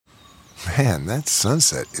Man, that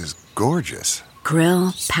sunset is gorgeous.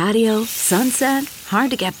 Grill, patio, sunset.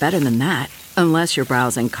 Hard to get better than that. Unless you're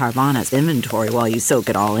browsing Carvana's inventory while you soak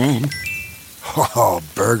it all in. Oh,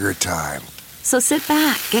 burger time. So sit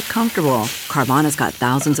back, get comfortable. Carvana's got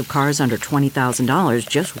thousands of cars under $20,000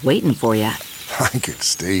 just waiting for you. I could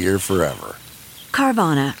stay here forever.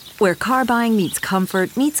 Carvana, where car buying meets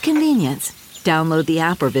comfort, meets convenience. Download the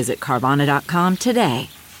app or visit Carvana.com today.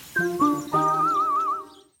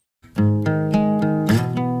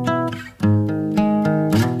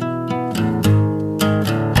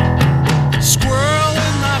 Squirrel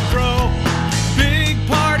in my fro, big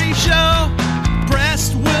party show.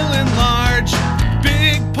 Breast will enlarge,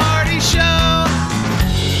 big party show.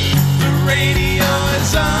 The radio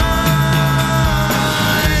is on.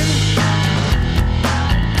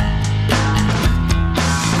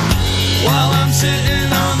 While I'm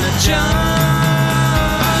sitting on the john.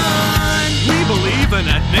 We believe in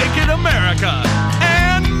a naked America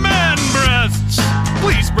and man breasts.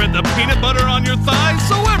 Please spread the peanut butter on your thighs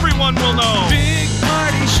so everyone will know. Big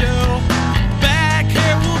party show. Back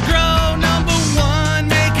hair will grow. Number one,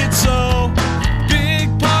 make it so. Big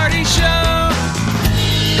party show.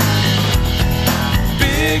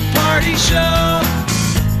 Big party show.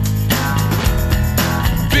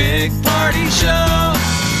 Big party show.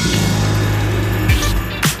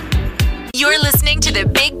 You're listening to the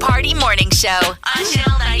Big Party Morning Show on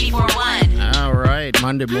Channel 94.1. All right,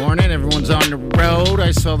 Monday morning. Everyone's on the road. I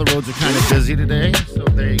saw the roads are kind of busy today, so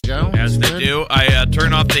there you go. As That's they good. do. I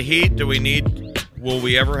turn off the heat. Will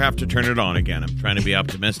we ever have to turn it on again? I'm trying to be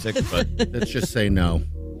optimistic, but Let's just say no.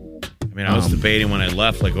 I mean, I was debating when I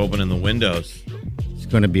left, like opening the windows, It's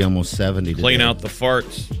going to be almost 70 today. clean out the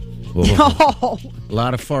farts. Whoa. A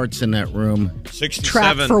lot of farts in that room. 67.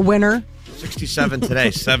 Trap for winter. 67 today.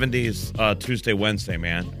 70s Tuesday, Wednesday,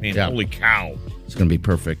 man. I mean, Yeah. holy cow. It's going to be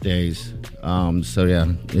perfect days. So, yeah,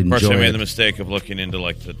 Of enjoy course, I made it. the mistake of looking into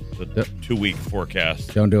like the 2-week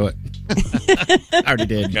forecast. Don't do it. I already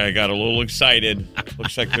did. I got a little excited.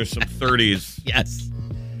 Looks like there's some 30s. Yes.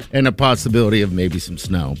 And a possibility of maybe some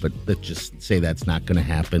snow, but let's just say that's not going to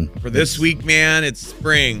happen. For this week, man, it's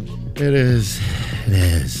spring. It is. It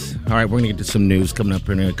is. All right, we're going to get to some news coming up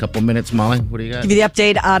in a couple minutes. Molly, what do you got? Give you the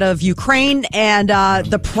update out of Ukraine and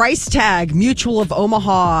the price tag. Mutual of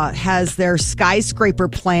Omaha has their skyscraper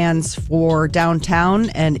plans for downtown,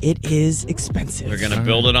 and it is expensive. They're going to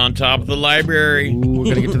build it on top of the library. Ooh, we're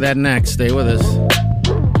going to get to that next. Stay with us.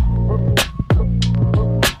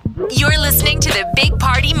 You're listening to the Big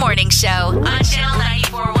Party Morning Show on Channel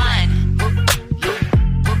 94.1.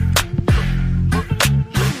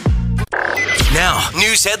 Now,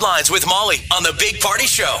 news headlines with Molly on the Big Party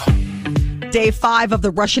Show. Day 5 of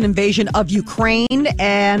the Russian invasion of Ukraine,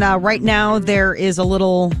 and right now there is a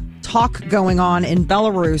little talk going on in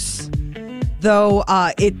Belarus. Though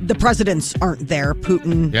the presidents aren't there.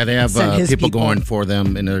 Putin Yeah, they have sent his people going for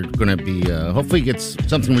them, and they're going to be, hopefully gets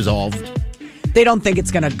something resolved. They don't think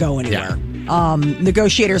it's going to go anywhere.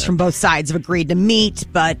 Negotiators from both sides have agreed to meet,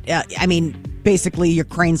 but basically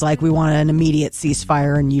Ukraine's like, we want an immediate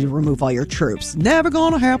ceasefire and you remove all your troops. Never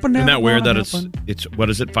going to happen. Isn't that weird that happen. it's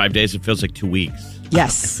what is it, 5 days? It feels like 2 weeks. It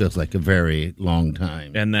Yes. feels like a very long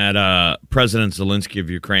time. And that President Zelensky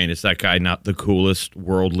of Ukraine, is that guy not the coolest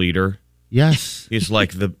world leader? Yes. He's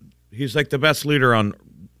like the best leader on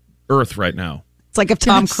earth right now. It's like if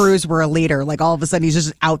Tom Cruise were a leader, like all of a sudden he's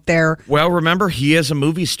just out there. Well, remember, he is a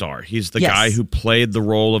movie star. He's the Yes. guy who played the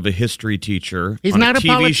role of a history teacher He's on not a a TV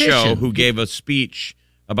politician. show who gave a speech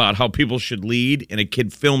about how people should lead, and a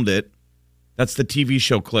kid filmed it. That's the TV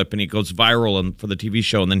show clip, and he goes viral for the TV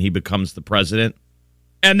show, and then he becomes the president.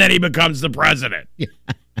 And then he becomes the president.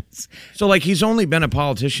 Yes. So, like, he's only been a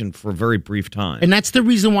politician for a very brief time. And that's the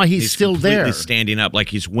reason why he's still completely there. standing up. Like,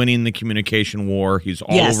 he's winning the communication war. He's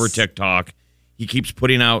all Yes. over TikTok. He keeps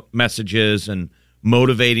putting out messages and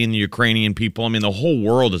motivating the Ukrainian people. I mean, the whole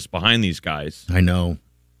world is behind these guys. I know,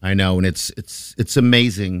 and it's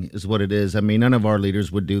amazing, is what it is. I mean, none of our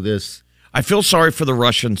leaders would do this. I feel sorry for the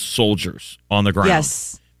Russian soldiers on the ground.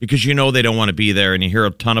 Yes. Because you know they don't want to be there, and you hear a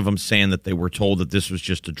ton of them saying that they were told that this was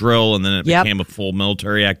just a drill, and then it Yep. became a full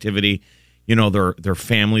military activity. You know, their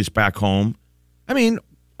families back home. I mean,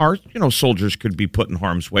 our soldiers could be put in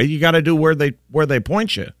harm's way. You got to do where they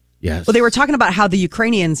point you. Yes. Well, they were talking about how the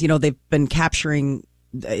Ukrainians, they've been capturing,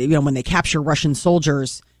 when they capture Russian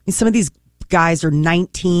soldiers. I mean, some of these guys are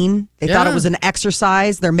 19. They thought it was an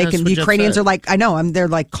exercise. They're making, what the Jeff Ukrainians said. are like, I know, they're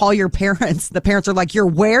like, call your parents. The parents are like, you're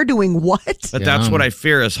where doing what? But that's what I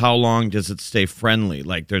fear is how long does it stay friendly?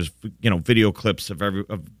 Like there's video clips of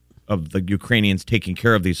the Ukrainians taking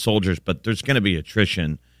care of these soldiers, but there's going to be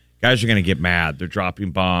attrition Guys are going to get mad. They're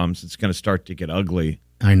dropping bombs. It's going to start to get ugly.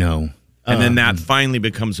 I know. And then that finally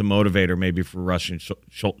becomes a motivator maybe for Russian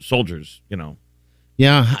soldiers,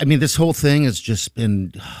 Yeah, I mean, this whole thing has just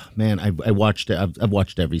been, man, I watched it. I've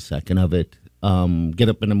watched every second of it. Get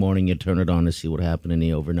up in the morning, you turn it on to see what happened in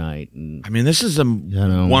the overnight. And, I mean, this is a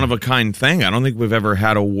one-of-a-kind thing. I don't think we've ever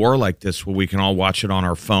had a war like this where we can all watch it on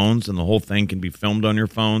our phones and the whole thing can be filmed on your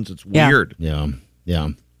phones. It's weird. Yeah.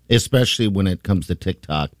 Especially when it comes to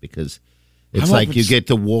TikTok, because it's like you get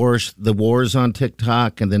the wars on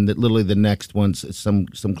TikTok, and then literally the next one's some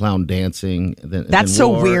clown dancing. That's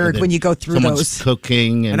so weird when you go through those.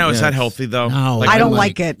 Cooking. And, I know, is that healthy, though? No. I don't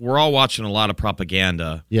like it. We're all watching a lot of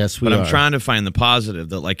propaganda. Yes, we But are. I'm trying to find the positive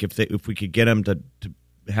that, like, if we could get them to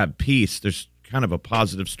have peace, there's kind of a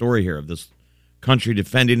positive story here of this country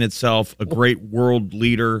defending itself, a great world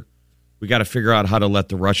leader. We got to figure out how to let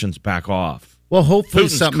the Russians back off. Well, hopefully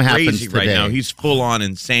Putin's something crazy happens today. right now. He's full on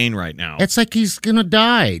insane right now. It's like he's gonna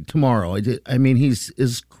die tomorrow. I mean,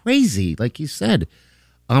 is crazy, like you said.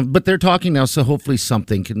 But they're talking now, so hopefully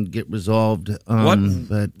something can get resolved.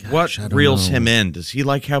 What reels him in? Does he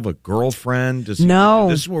have a girlfriend? No.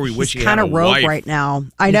 This is where we wish he had kind a of rogue wife. right now.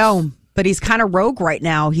 I know, but he's kind of rogue right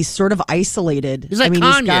now. He's sort of isolated. He's like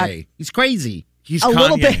Kanye. He's crazy. He's a Kanye.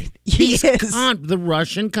 little bit. He is. The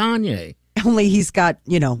Russian Kanye. Only he's got,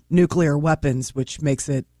 nuclear weapons, which makes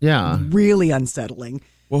it really unsettling.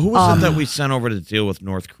 Well, who was it that we sent over to deal with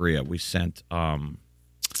North Korea? We sent I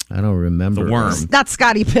don't remember. The worm. Not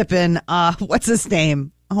Scottie Pippen. What's his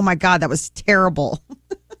name? Oh my God, that was terrible.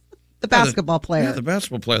 The basketball player. Yeah, the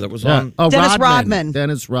basketball player that was on. Oh, Dennis Rodman.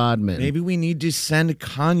 Dennis Rodman. Maybe we need to send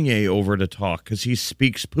Kanye over to talk because he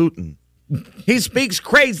speaks Putin. He speaks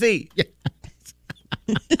crazy.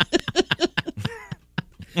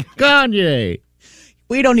 Kanye.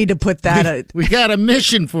 We don't need to put that. We got a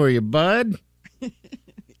mission for you, bud. If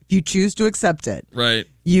you choose to accept it, Right.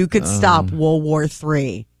 you could stop World War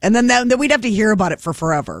III. And then we'd have to hear about it for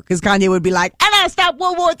forever because Kanye would be like, "I'm gonna stop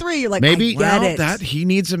World War III." You're like, Maybe- I get Well, it. that he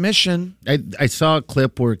needs a mission. I saw a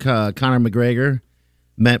clip where Conor McGregor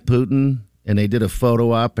met Putin, and they did a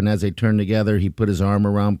photo op, and as they turned together, he put his arm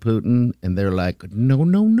around Putin, and they're like, no,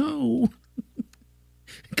 no, no.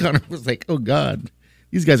 Conor was like, oh, God.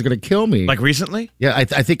 These guys are going to kill me. Like recently? Yeah, I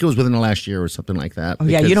think it was within the last year or something like that. Oh,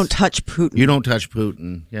 yeah, you because don't touch Putin. You don't touch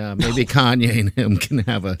Putin. Yeah, maybe Kanye and him can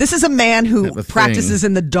have a... This is a man who Have a practices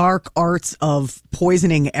in the dark arts of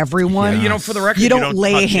poisoning everyone. You know, for the record, You don't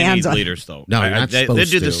lay touch hands any on leaders, though. No, you're not they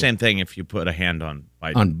supposed do the to. same thing if you put a hand on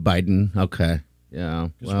Biden. On Biden, okay. Yeah.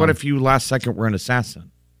 'Cause what if you last second were an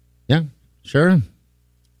assassin? Yeah, sure.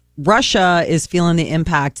 Russia is feeling the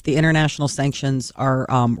impact. The international sanctions are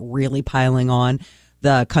really piling on.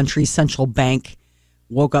 The country's central bank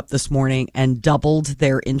woke up this morning and doubled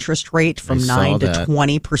their interest rate from I saw 9 to that.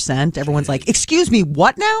 20%. Everyone's like, excuse me,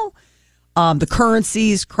 what now? The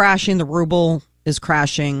currency's crashing. The ruble is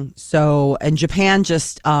crashing. So, and Japan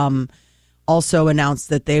just also announced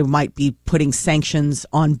that they might be putting sanctions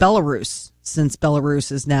on Belarus, since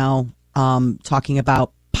Belarus is now talking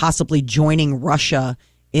about possibly joining Russia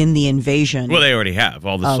in the invasion. Well, they already have.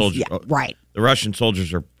 All the soldiers. Yeah, right. The Russian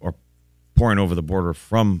soldiers are pouring over the border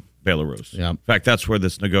from Belarus. Yeah. In fact, that's where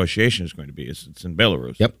this negotiation is going to be. It's in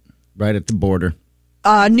Belarus. Yep, right at the border.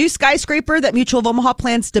 A new skyscraper that Mutual of Omaha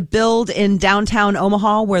plans to build in downtown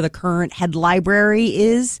Omaha, where the current head library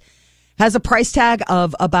is, has a price tag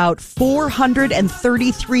of about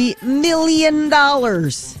 $433 million.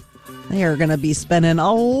 They are going to be spending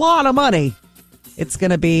a lot of money. It's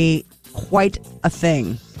going to be quite a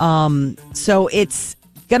thing. So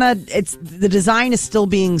the design is still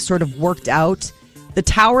being sort of worked out. The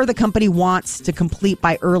tower the company wants to complete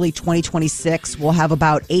by early 2026 will have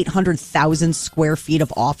about 800,000 square feet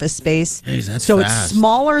of office space. Jeez, that's so fast. it's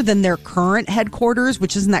smaller than their current headquarters,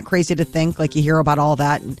 which isn't that crazy to think. Like you hear about all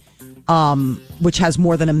that, which has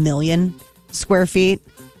more than 1 million square feet.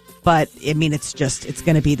 But I mean, it's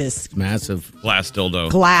going to be this Massive. Glass dildo.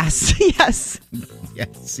 glass. Yes. Yeah,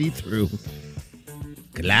 see-through.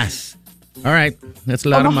 Glass. All right, that's a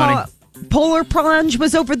lot of money. Polar Plunge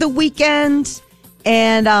was over the weekend,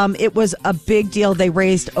 and it was a big deal. They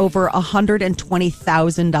raised over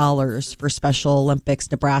 $120,000 for Special Olympics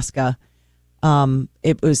Nebraska.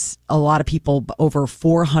 It was a lot of people, over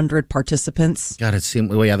 400 participants. God, it seemed.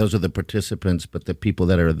 Well, yeah, those are the participants, but the people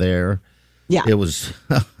that are there. Yeah. It was.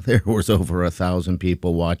 There was over 1,000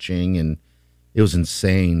 people watching, and it was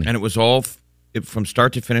insane. And it was all from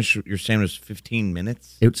start to finish. You're saying it was 15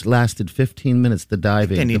 minutes? It lasted 15 minutes. The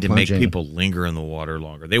diving. They need the to make plunging. people linger in the water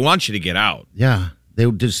longer. They want you to get out. Yeah, they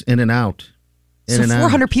were just in and out. So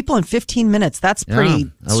 400 people in 15 minutes. That's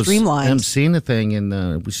pretty streamlined. I'm seeing the thing,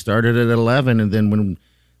 and we started at 11, and then when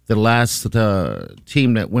the last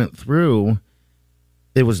team that went through,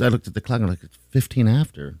 I looked at the clock, and I'm like, it's 15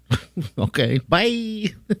 after. Okay, bye.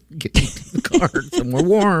 Get into the car somewhere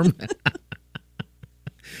warm.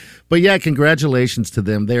 But yeah, congratulations to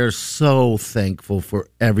them. They're so thankful for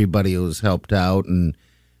everybody who's helped out and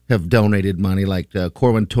have donated money. Like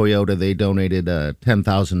Corwin Toyota, they donated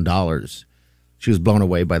 $10,000. She was blown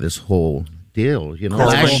away by this whole deal. You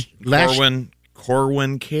know,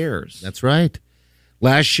 Corwin cares. That's right.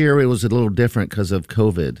 Last year it was a little different because of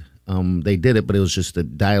COVID. They did it, but it was just a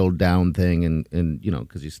dialed down thing, and you know,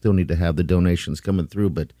 because you still need to have the donations coming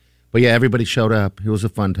through. But yeah, everybody showed up. It was a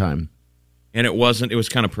fun time. And it wasn't. It was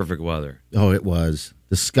kind of perfect weather. Oh, it was.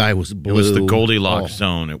 The sky was blue. It was the Goldilocks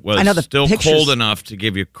zone. It was still cold enough to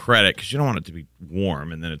give you credit because you don't want it to be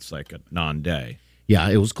warm, and then it's like a non-day. Yeah,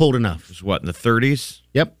 it was cold enough. It was what, in the 30s?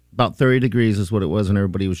 Yep, about 30 degrees is what it was, and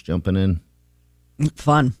everybody was jumping in.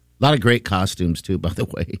 Fun. A lot of great costumes, too, by the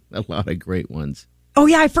way. A lot of great ones. Oh,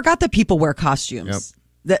 yeah, I forgot that people wear costumes.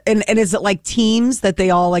 Yep. And is it like teams that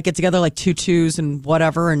they all like get together like tutus and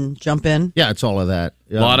whatever and jump in? Yeah, it's all of that.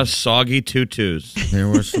 A lot of soggy tutus. There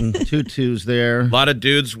were some tutus there. A lot of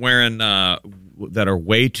dudes wearing that are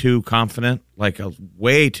way too confident, like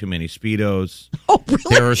way too many Speedos. Oh, really?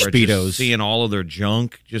 There are Speedos. Just seeing all of their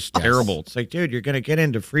junk, just terrible. It's like, dude, you're going to get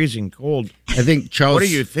into freezing cold. I think Charles... What are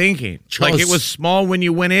you thinking? Like it was small when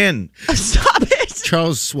you went in. Stop it.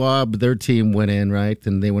 Charles Schwab, their team went in, right?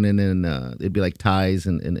 And they went in and it'd be like ties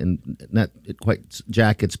and not quite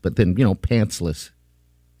jackets, but then, you know, pantsless.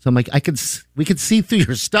 So I'm like, we could see through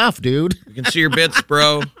your stuff, dude. We can see your bits,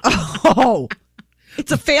 bro. Oh,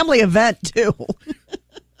 it's a family event, too.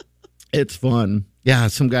 It's fun. Yeah,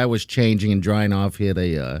 some guy was changing and drying off. He had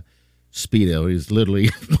a Speedo. He was literally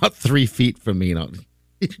about 3 feet from me. And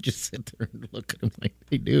you just sit there and look at him like,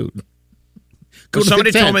 hey, dude.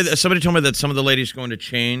 Somebody told me that some of the ladies going to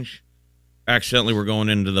change accidentally were going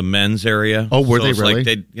into the men's area. Oh, were they really?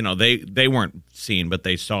 Like they weren't seen, but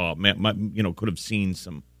they saw. Could have seen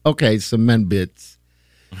some. Okay, some men bits.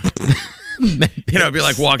 It'd be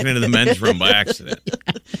like walking into the men's room by accident.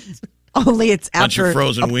 Only it's bunch after of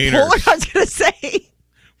frozen wieners. I was going to say.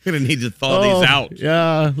 We're gonna need to thaw these out.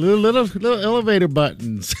 Yeah, little elevator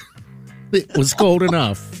buttons. It was cold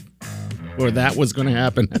enough. Or that was going to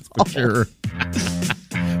happen, that's for sure.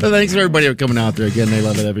 But thanks for everybody for coming out there. Again, they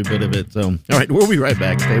love it, every bit of it. So, all right, we'll be right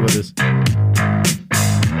back. Stay with us.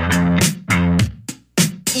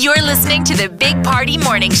 You're listening to the Big Party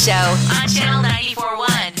Morning Show on Channel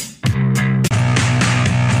 94.1.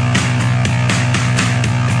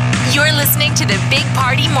 You're listening to the Big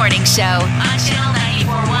Party Morning Show on Channel 94.1.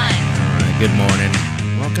 All right, good morning.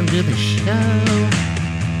 Welcome to the show.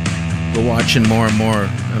 We're watching more and more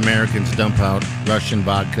Americans dump out Russian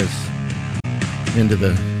vodkas into the...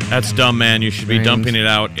 That's dumb, man. You should be dumping it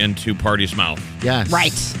out into Party's mouth. Yes.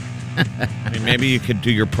 Right. I mean, maybe you could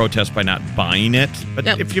do your protest by not buying it, but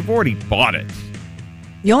if you've already bought it...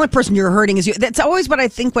 The only person you're hurting is you. That's always what I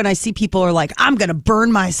think when I see people are like, I'm going to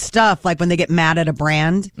burn my stuff, like when they get mad at a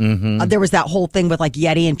brand. Mm-hmm. There was that whole thing with like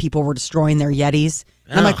Yeti and people were destroying their Yetis.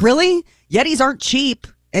 And I'm like, really? Yetis aren't cheap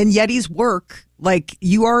and Yetis work. Like,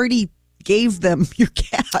 you already gave them your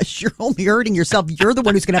cash. You're only hurting yourself. You're the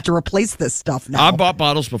one who's going to have to replace this stuff now. I bought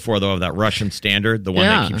bottles before, though, of that Russian Standard, the one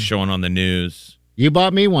that keeps showing on the news. You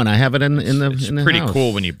bought me one. I have it in the It's in the pretty house.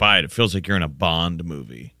 Cool when you buy it. It feels like you're in a Bond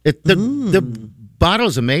movie. The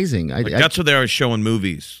bottle's amazing. That's what they always show in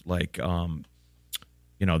movies, like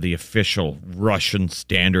the official Russian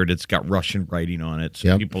Standard. It's got Russian writing on it,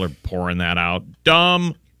 so people are pouring that out.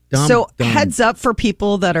 Dumb. Heads up for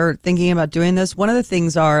people that are thinking about doing this. One of the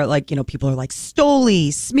things are like, people are like Stoli,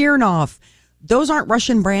 Smirnoff. Those aren't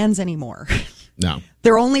Russian brands anymore. No.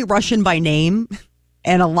 They're only Russian by name.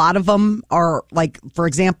 And a lot of them are like, for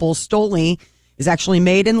example, Stoli is actually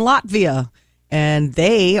made in Latvia. And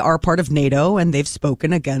they are part of NATO and they've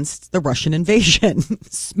spoken against the Russian invasion.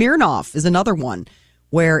 Smirnoff is another one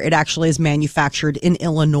where it actually is manufactured in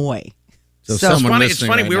Illinois. So it's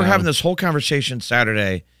funny. We were having this whole conversation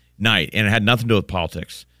Saturday night, and it had nothing to do with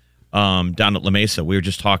politics. Down at La Mesa, we were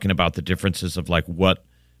just talking about the differences of like what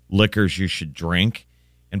liquors you should drink.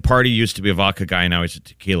 And Party used to be a vodka guy, and now he's a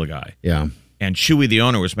tequila guy. Yeah. And Chewy, the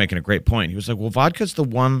owner, was making a great point. He was like, well, vodka's the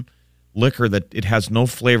one liquor that it has no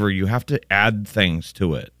flavor. You have to add things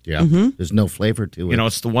to it. Yeah. There's no flavor to it.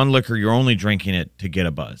 It's the one liquor you're only drinking it to get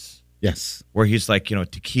a buzz. Yes. Where he's like,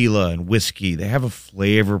 tequila and whiskey, they have a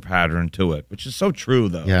flavor pattern to it, which is so true,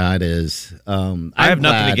 though. Yeah, it is. I have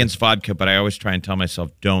nothing against vodka, but I always try and tell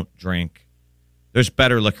myself, don't drink. There's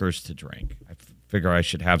better liquors to drink. figure I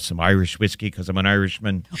should have some Irish whiskey because I'm an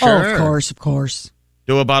Irishman. Oh, of course.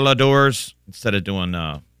 Do a bottle of Doors instead of doing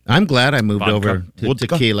I'm glad I moved vodka. over to Vodka.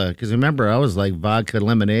 tequila because remember I was like vodka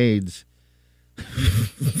lemonades.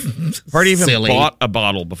 Party even Silly. bought a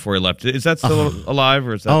bottle before he left. Is that still alive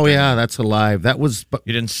or is that? Oh thing- yeah, that's alive. That was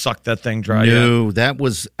You didn't suck that thing dry yet? no. That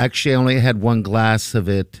was actually I only had one glass of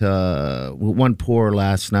it, one pour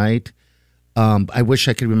last night. I wish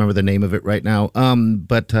I could remember the name of it right now.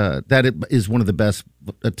 But that is one of the best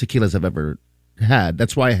tequilas I've ever had.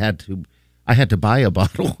 That's why I had to buy a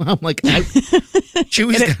bottle. I'm like,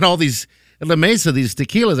 Chewy's got all these at La Mesa, these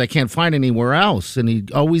tequilas I can't find anywhere else. And he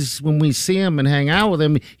always, when we see him and hang out with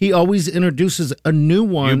him, he always introduces a new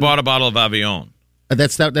one. You bought a bottle of Avion.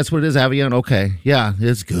 That's what it is, Avion. Okay, yeah,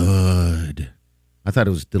 it's good. I thought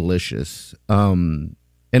it was delicious. And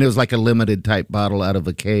it was like a limited type bottle out of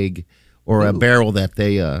a keg or a barrel that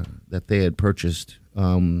they had purchased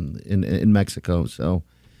in Mexico. So,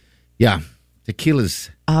 yeah, tequila's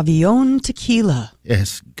Avion tequila.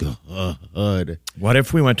 yes good. What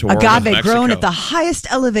if we went to war with Agave Mexico? grown at the highest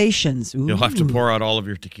elevations. Ooh. You'll have to pour out all of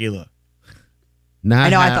your tequila. Not I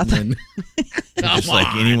know, I thought that- happening. Just like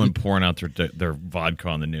anyone pouring out their vodka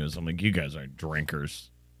on the news. I'm like, you guys aren't drinkers.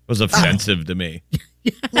 It was offensive to me.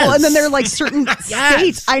 Well, and then there are like certain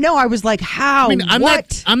states. I know. I was like, how? I mean, I'm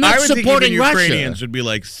what? not I would think supporting even Russia. Ukrainians would be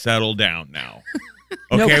like, settle down now.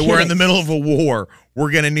 No Okay, we're in kidding. the middle of a war.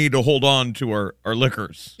 We're going to need to hold on to our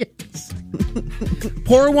liquors.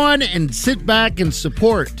 Pour one and sit back and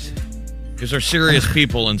support. Because they're serious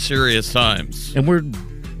people in serious times. And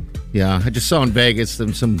I just saw in Vegas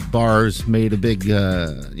some bars made a big,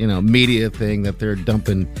 media thing that they're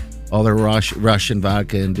dumping all their Russian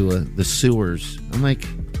vodka into the sewers. I'm like,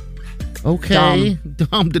 okay,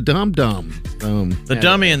 dumb. The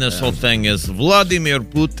dummy in this whole thing is Vladimir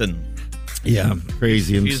Putin. Yeah,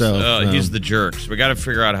 crazy himself. He's the jerk. So we got to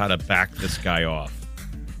figure out how to back this guy off.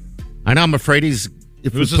 I know. I'm afraid if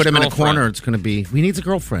Who's we put his him in a girlfriend? corner, it's going to be. He needs a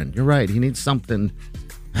girlfriend. You're right. He needs something.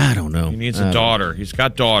 I don't know. He needs a daughter. He's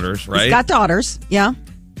got daughters, right? He's got daughters. Yeah.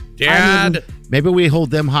 Dad. Maybe we hold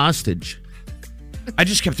them hostage. I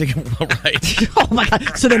just kept thinking, well, right. Oh my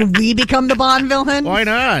God. So then we become the Bond villain? Why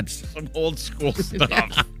not? Some old school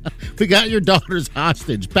stuff. We got your daughters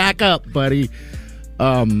hostage. Back up, buddy.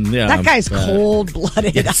 Yeah. That guy's but- cold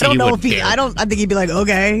blooded. Yes, I don't he know wouldn't if he. care. I think he'd be like,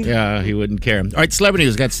 okay. Yeah, he wouldn't care. All right, celebrity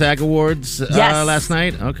news. Got SAG Awards Yes. last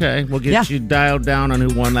night. Okay, we'll get you dialed down on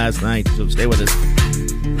who won last night. So stay with us.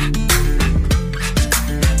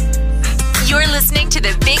 You're listening to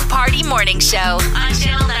the Big Party Morning Show on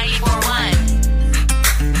Channel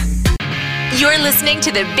 94.1. You're listening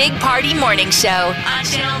to the Big Party Morning Show on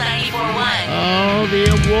Channel 94.1. Oh, the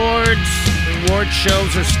awards. The award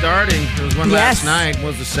shows are starting. There was one last Yes. night.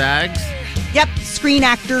 Was the SAGs? Yep. Screen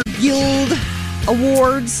Actor Guild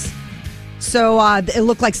Awards. So it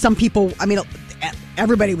looked like some people,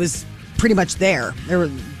 everybody was pretty much there. There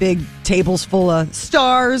were big tables full of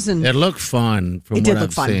stars and It looked fun from It what did look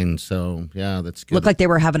I've fun. seen. So, yeah, that's good. looked like they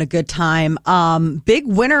were having a good time. Big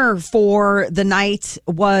winner for the night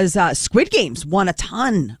was Squid Games. Won a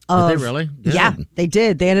ton of. Did they really? Good. Yeah, they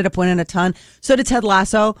did. They ended up winning a ton. So did Ted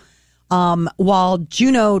Lasso. While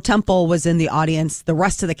Juno Temple was in the audience, the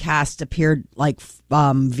rest of the cast appeared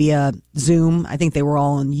via Zoom. I think they were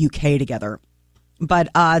all in UK together.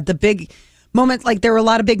 But the big moment, there were a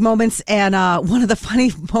lot of big moments, and one of the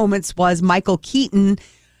funny moments was Michael Keaton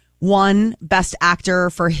won Best Actor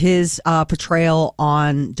for his portrayal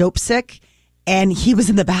on Dope Sick, and he was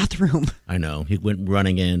in the bathroom. I know. He went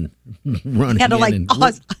running in. Had to, and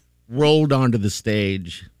rolled onto the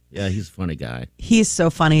stage. Yeah, he's a funny guy. He's so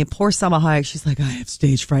funny. Poor Salma Hayek. She's like, I have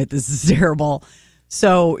stage fright. This is terrible.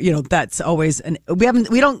 So, that's always,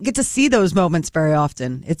 we don't get to see those moments very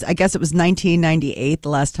often. I guess it was 1998, the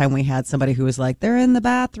last time we had somebody who was like, they're in the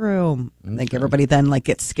bathroom. I think everybody then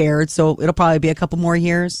gets scared. So it'll probably be a couple more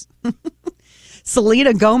years.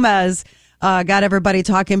 Selena Gomez got everybody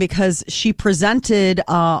talking because she presented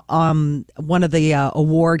one of the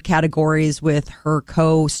award categories with her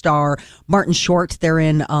co-star Martin Short. They're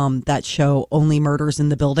in that show Only Murders in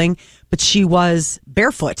the Building, but she was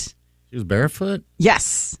barefoot. She was barefoot?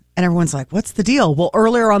 Yes. And everyone's like, what's the deal? Well,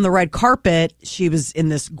 earlier on the red carpet, she was in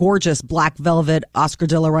this gorgeous black velvet Oscar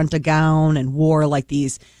de la Renta gown and wore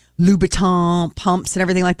these Louboutin pumps and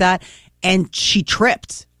everything like that. And she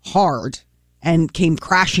tripped hard and came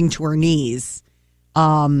crashing to her knees.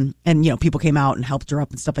 And, people came out and helped her up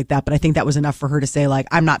and stuff like that. But I think that was enough for her to say,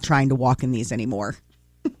 I'm not trying to walk in these anymore.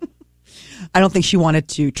 I don't think she wanted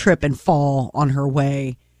to trip and fall on her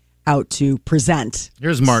way out to present.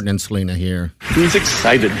 Here's Martin and Selena here. Who's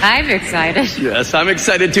excited? I'm excited. Yes, I'm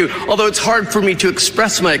excited too. Although it's hard for me to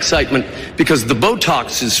express my excitement because the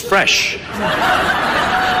Botox is fresh. All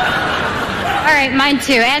right, mine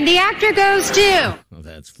too. And the actor goes too. Oh,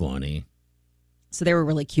 that's funny. So they were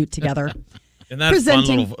really cute together. And that's a fun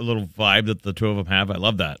little vibe that the two of them have. I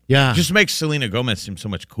love that. Yeah. It just makes Selena Gomez seem so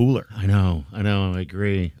much cooler. I know. I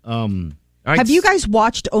agree. Have you guys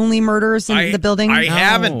watched Only Murders in the Building? I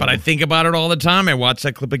haven't, but I think about it all the time. I watch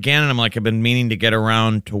that clip again, and I'm like, I've been meaning to get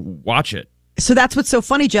around to watch it. So that's what's so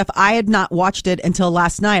funny, Jeff. I had not watched it until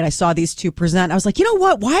last night. I saw these two present. I was like, you know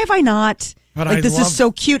what? Why have I not? But this is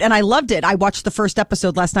so cute, and I loved it. I watched the first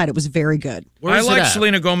episode last night. It was very good. I like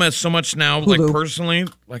Selena Gomez so much now, like personally.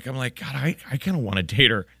 Like I'm like, God, I kind of want to date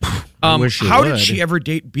her. How did she ever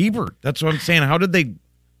date Bieber? That's what I'm saying. How did they?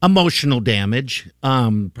 Emotional damage.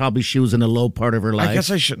 Probably she was in a low part of her life. I guess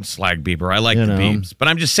I shouldn't slag Bieber. I like the Biebs, but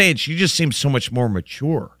I'm just saying she just seems so much more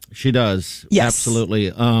mature. She does. Yes,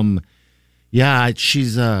 absolutely. Yeah,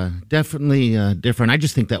 she's definitely different. I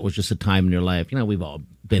just think that was just a time in your life. You know, we've all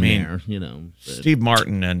been there. You know, Steve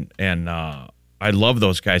Martin and I love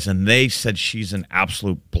those guys, and they said she's an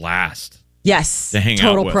absolute blast. Yes, to hang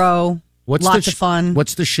total out with. pro. Lots of fun.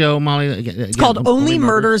 What's the show, Molly? It's called Only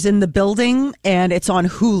Murders in the Building, and it's on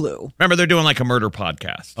Hulu. Remember, they're doing like a murder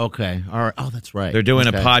podcast. Okay, all right. Oh, that's right. They're doing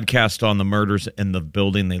a podcast on the murders in the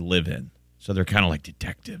building they live in. So they're kind of like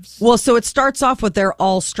detectives. Well, so it starts off with they're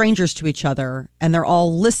all strangers to each other, and they're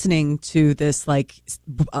all listening to this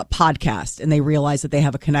podcast, and they realize that they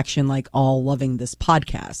have a connection, like all loving this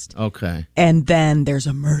podcast. Okay. And then there's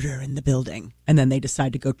a murder in the building, and then they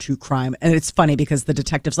decide to go true crime. And it's funny because the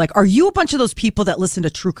detective's like, "Are you a bunch of those people that listen to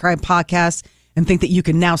true crime podcasts and think that you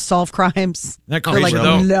can now solve crimes?" Isn't that crazy,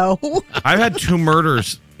 though? No. I've had 2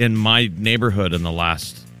 murders in my neighborhood in the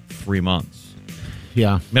last 3 months.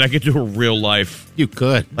 Yeah. I mean, I could do a real life. You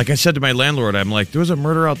could. Like I said to my landlord, I'm like, there was a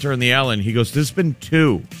murder out there in the alley. And he goes, there's been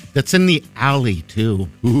 2. That's in the alley, too.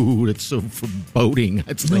 Ooh, that's so foreboding.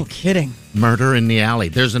 It's no kidding. Murder in the Alley.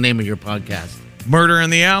 There's the name of your podcast. Murder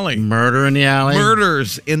in the Alley. Murder in the Alley.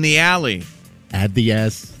 Murders in the Alley. Add the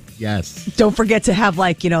S. Yes. Don't forget to have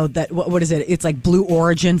that. What is it? It's like Blue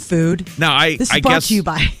Origin food. Now, this is brought to you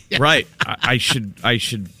by. Right. I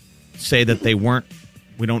should say that they weren't.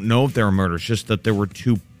 We don't know if they were murders, just that there were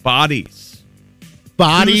 2 bodies.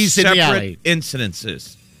 Bodies 2 in the alley.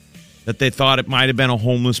 Incidences that they thought it might have been a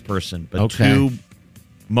homeless person, but 2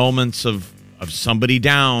 moments of somebody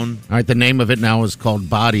down. All right, the name of it now is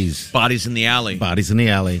called Bodies. Bodies in the Alley. Bodies in the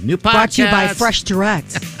Alley. New podcast. Brought to you by Fresh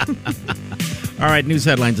Direct. All right, news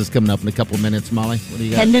headlines is coming up in a couple of minutes. Molly, what do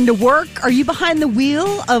you got? Heading into work. Are you behind the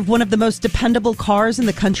wheel of one of the most dependable cars in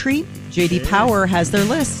the country? J.D. Power has their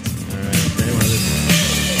list.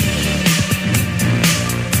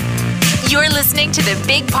 You're listening to the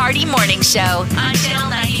Big Party Morning Show on Channel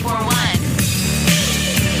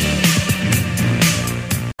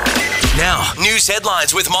 94.1. Now, news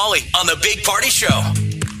headlines with Molly on the Big Party Show.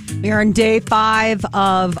 We are on day 5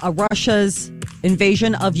 of Russia's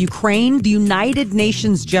invasion of Ukraine. The United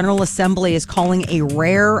Nations General Assembly is calling a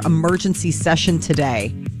rare emergency session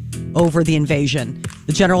today over the invasion.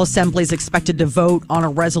 The General Assembly is expected to vote on a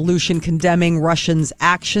resolution condemning Russia's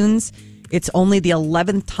actions. It's only the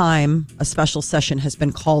 11th time a special session has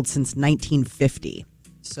been called since 1950.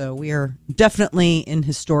 So we are definitely in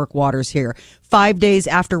historic waters here. 5 days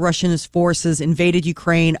after Russian forces invaded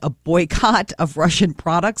Ukraine, a boycott of Russian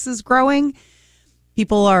products is growing.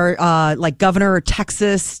 People are like Governor of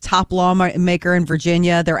Texas, top lawmaker in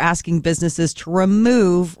Virginia. They're asking businesses to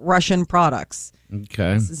remove Russian products.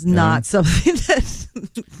 Okay. This is not something that...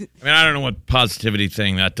 I mean, I don't know what positivity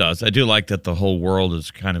thing that does. I do like that the whole world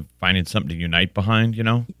is kind of finding something to unite behind, you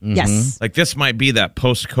know? Mm-hmm. Yes. Like this might be that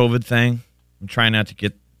post-COVID thing. I'm trying not to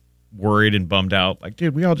get worried and bummed out. Like,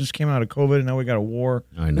 dude, we all just came out of COVID and now we got a war.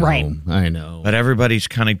 I know. Right. I know. But everybody's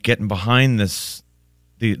kind of getting behind this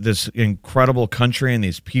incredible country and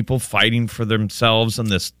these people fighting for themselves and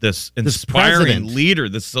this inspiring president. leader,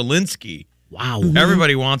 this Zelensky. Wow.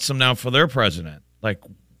 Everybody wants him now for their president. Like,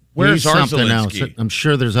 where's He's our something Zelensky? else. I'm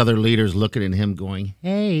sure there's other leaders looking at him going,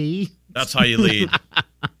 hey. That's how you lead.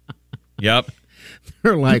 Yep.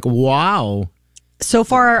 They're like, wow. So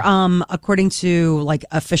far, according to like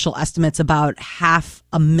official estimates, about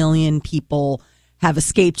 500,000 people have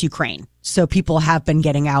escaped Ukraine. So people have been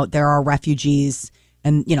getting out. There are refugees,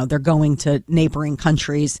 and they're going to neighboring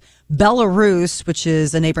countries. Belarus, which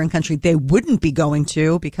is a neighboring country they wouldn't be going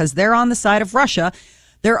to because they're on the side of Russia,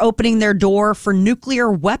 they're opening their door for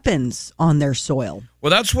nuclear weapons on their soil.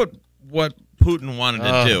 Well, that's what Putin wanted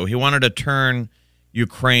to do. He wanted to turn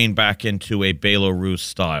Ukraine back into a Belarus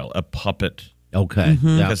style, a puppet. Okay.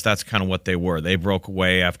 Because that's kind of what they were. They broke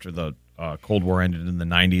away after the Cold War ended in the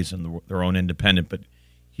 90s and their own independent, but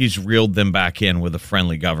he's reeled them back in with a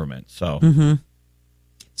friendly government. So,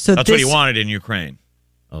 So that's what he wanted in Ukraine.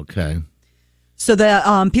 Okay. So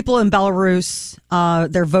the people in Belarus,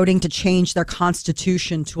 they're voting to change their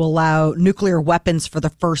constitution to allow nuclear weapons for the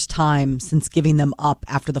first time since giving them up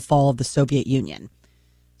after the fall of the Soviet Union.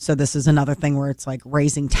 So this is another thing where it's like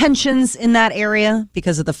raising tensions in that area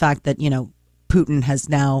because of the fact that, Putin has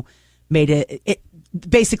now made it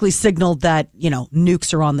basically signaled that,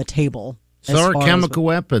 nukes are on the table. So are chemical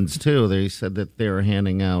weapons, too. They said that they were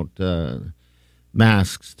handing out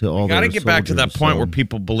masks to all. Got to get back to that point where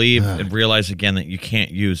people believe and realize again that you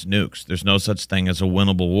can't use nukes. There's no such thing as a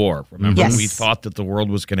winnable war. Remember, we thought that the world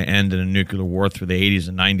was going to end in a nuclear war through the 80s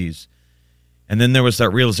and 90s. And then there was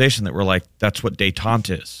that realization that we're like, that's what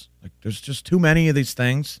détente is. Like, there's just too many of these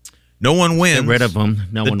things. No one wins. Get rid of them.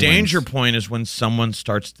 The danger point is when someone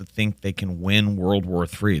starts to think they can win World War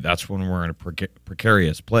III. That's when we're in a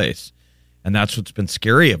precarious place. And that's what's been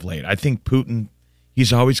scary of late. I think Putin,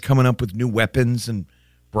 he's always coming up with new weapons and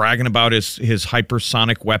bragging about his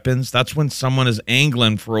hypersonic weapons. That's when someone is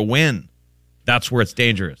angling for a win. That's where it's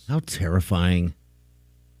dangerous. How terrifying.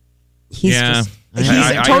 He's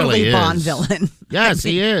totally really Bond is. villain. Yes,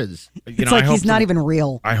 he is. It's like he's not even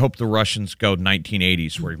real. I hope the Russians go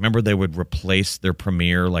 1980s, where remember they would replace their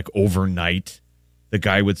premier like overnight. The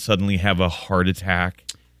guy would suddenly have a heart attack.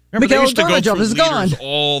 Remember, they used to go through leaders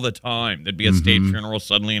all the time. There'd be a state funeral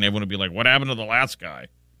suddenly, and everyone would be like, "What happened to the last guy?"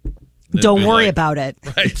 Don't worry about it.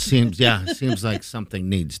 Right? It seems like something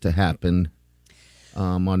needs to happen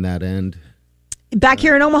on that end. Back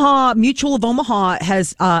here in Omaha, Mutual of Omaha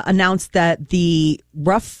has announced that the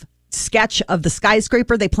rough sketch of the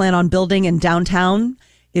skyscraper they plan on building in downtown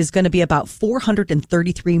is going to be about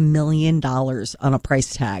 $433 million on a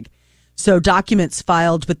price tag. So documents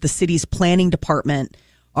filed with the city's planning department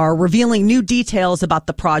are revealing new details about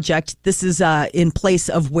the project. This is in place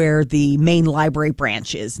of where the main library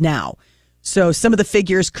branch is now. So some of the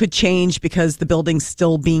figures could change because the building's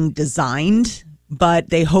still being designed, but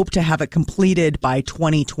they hope to have it completed by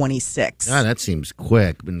 2026. God, that seems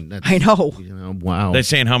quick. I know. Wow. They're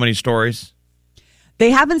saying how many stories? They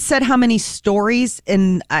haven't said how many stories,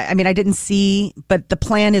 and I didn't see, but the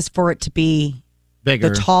plan is for it to be bigger,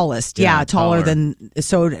 the tallest. Yeah, taller than.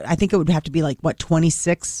 So I think it would have to be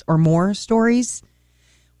 26 or more stories.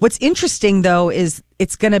 What's interesting though is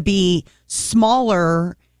it's going to be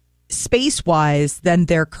smaller space-wise than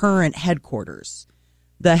their current headquarters.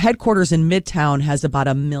 The headquarters in Midtown has about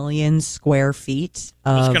 1 million square feet.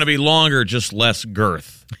 It's going to be longer, just less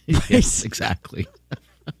girth. Yes, exactly.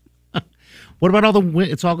 What about all the?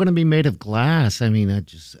 It's all going to be made of glass.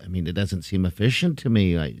 It doesn't seem efficient to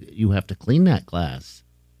me. You have to clean that glass.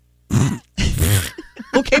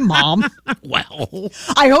 Okay, Mom. Well,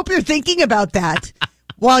 I hope you're thinking about that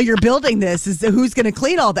while you're building this. Is who's going to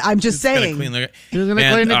clean all that? I'm just saying. Who's going to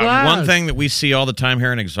clean the glass? One thing that we see all the time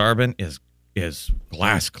here in Exarban is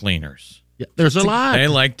glass cleaners. Yeah, there's a lot. They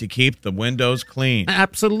like to keep the windows clean.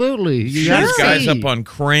 Absolutely. These guys up on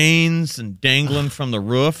cranes and dangling from the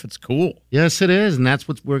roof. It's cool. Yes, it is. And that's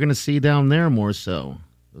what we're going to see down there more so.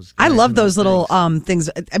 I love those little things.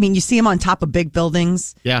 I mean, you see them on top of big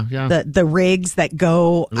buildings. Yeah. The rigs that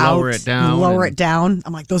go lower out, it down, lower it down.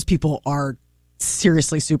 I'm like, those people are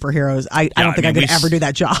seriously superheroes. I don't think I could ever do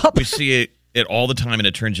that job. We see it all the time, and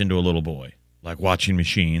it turns into a little boy, like watching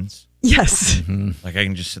machines. Yes. Mm-hmm. Like I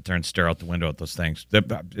can just sit there and stare out the window at those things.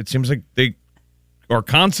 It seems like they are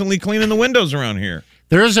constantly cleaning the windows around here.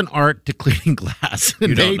 There is an art to cleaning glass.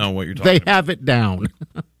 You don't know what you're talking about. They have it down.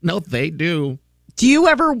 No, they do. Do you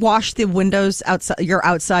ever wash the windows outside? Your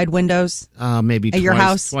outside windows? Maybe at your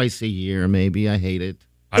house twice a year. Maybe I hate it.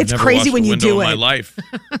 It's crazy when you do it. In my life.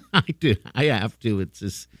 I do. I have to. It's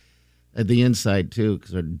just the inside too because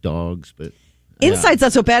they're dogs, but. Inside's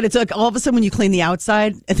not so bad. It's like all of a sudden when you clean the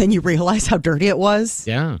outside and then you realize how dirty it was.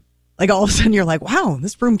 Yeah. Like all of a sudden you're like, wow,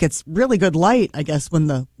 this room gets really good light, I guess, when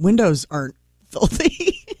the windows aren't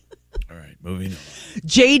filthy. All right, moving on.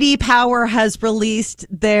 J.D. Power has released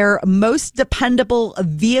their most dependable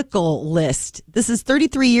vehicle list. This is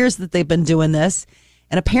 33 years that they've been doing this.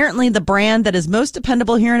 And apparently the brand that is most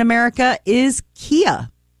dependable here in America is Kia.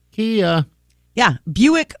 Kia. Yeah,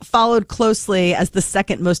 Buick followed closely as the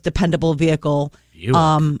second most dependable vehicle.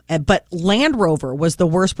 But Land Rover was the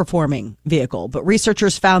worst performing vehicle. But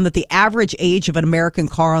researchers found that the average age of an American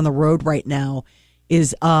car on the road right now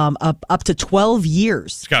is up to 12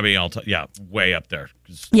 years. It's got to be way up there.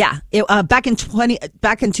 Yeah, back in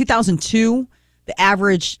 2002, the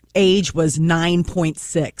average age was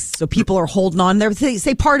 9.6. So people are holding on there. They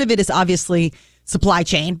say part of it is obviously supply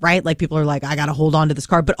chain, right? Like people are like, I got to hold on to this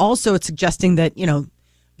car. But also it's suggesting that,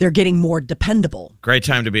 they're getting more dependable. Great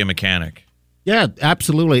time to be a mechanic. Yeah,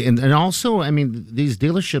 absolutely. And also, I mean, these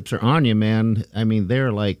dealerships are on you, man. I mean,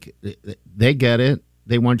 they're like, they get it.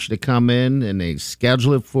 They want you to come in and they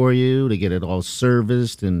schedule it for you to get it all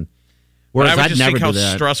serviced. And whereas I would I'd just never think how do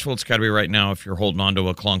that. stressful it's got to be right now if you're holding on to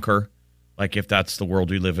a clunker. Like if that's the world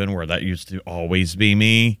we live in, where that used to always be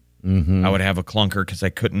me. I would have a clunker because I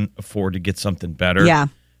couldn't afford to get something better. Yeah.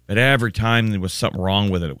 But every time there was something wrong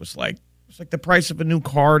with it, it was like the price of a new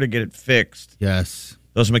car to get it fixed. Yes.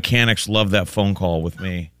 Those mechanics love that phone call with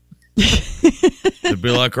me. They'd be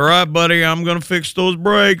like, "All right, buddy, I'm gonna fix those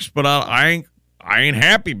brakes, but I ain't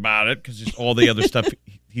happy about it because it's all the other stuff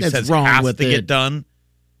he That's says wrong has with to it. get done."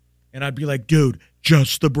 And I'd be like, "Dude,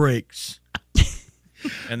 just the brakes."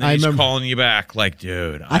 And then I he's remember- calling you back like,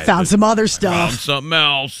 "Dude, I found some other found stuff. something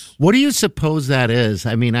else." What do you suppose that is?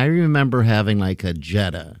 I mean, I remember having like a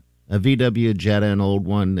Jetta, a VW Jetta, an old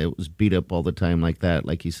one that was beat up all the time like that,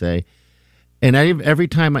 like you say. And every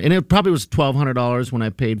time, and it probably was $1,200 when I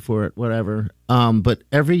paid for it, whatever. But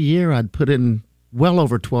every year I'd put in well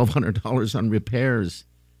over $1,200 on repairs.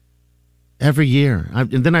 Every year.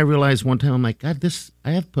 And then I realized one time, I'm like, God,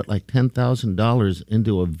 I have put like $10,000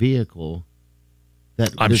 into a vehicle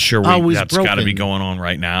that I'm is sure always that's got to be broken. going on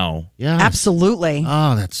right now. Yeah, Absolutely.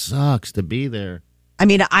 Oh, that sucks to be there. I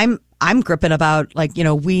mean, I'm gripping about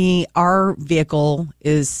our vehicle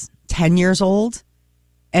is 10 years old,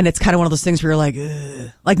 and it's kind of one of those things where you're like, ugh.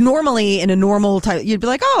 Like normally in a normal time, you'd be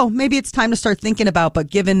like, oh, maybe it's time to start thinking about. But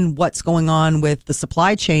given what's going on with the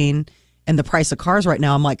supply chain and the price of cars right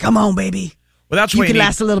now, I'm like, come on, baby. Well, that's You why can need-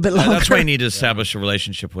 last a little bit longer. That's why you need to establish a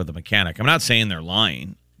relationship with a mechanic. I'm not saying they're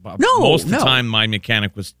lying. But No, most of the no. time, my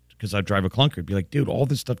mechanic was because I drive a clunker. He'd be like, "Dude, all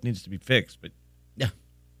this stuff needs to be fixed." But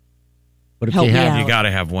But if Help you me have, out. you got to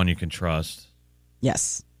have one you can trust.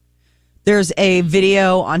 Yes. There's a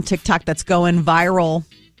video on TikTok that's going viral.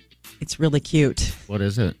 It's really cute. what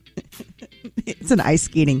is it? It's an ice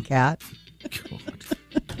skating cat.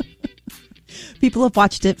 People have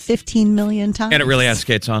watched it 15 million times. And it really has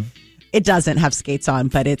skates on. It doesn't have skates on,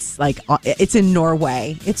 but it's it's in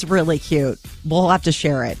Norway. It's really cute. We'll have to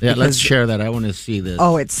share it. Yeah, let's because- share that. I want to see this.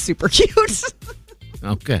 Oh, it's super cute.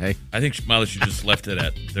 Okay. I think Smiley should just left it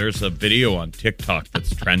at. There's a video on TikTok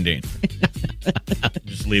that's trending.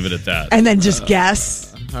 Just leave it at that. And then just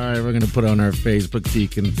guess. All right, we're going to put it on our Facebook so you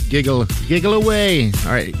can giggle away.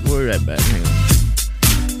 All right, we'll be right back. Hang on.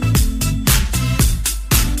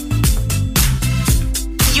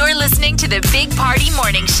 You're listening to the Big Party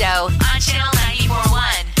Morning Show on Channel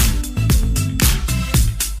 94.1.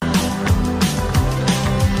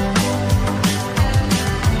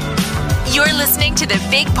 You're listening to the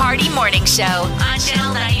Big Party Morning Show on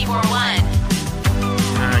Channel 94.1.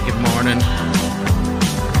 All right, good morning.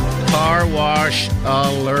 Car wash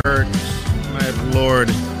alert. My Lord.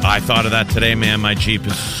 I thought of that today, man. My Jeep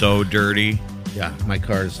is so dirty. Yeah, my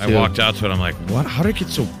car's too. I walked out to it. I'm like, what? How did it get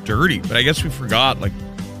so dirty? But I guess we forgot. Like,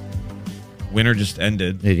 winter just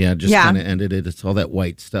ended. Yeah, just Yeah. kind of ended it. It's all that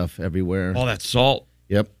white stuff everywhere. All that salt.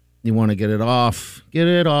 Yep. You want to get it off. Get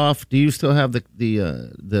it off. Do you still have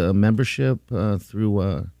the membership through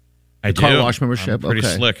I car do. wash membership? I'm pretty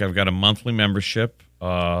Okay. slick. I've got a monthly membership.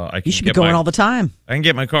 I can You should be get going my- all the time. I can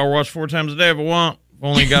get my car washed 4 times a day if I want. I've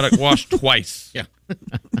only got it washed twice. Yeah. You're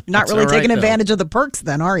not That's really all right, taking though. advantage of the perks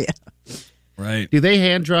then, are you? Right. Do they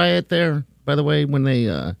hand dry it there? By the way, when they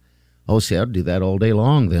see, I'd do that all day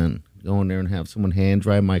long. Then go in there and have someone hand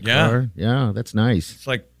dry my Yeah. car. Yeah, that's nice. It's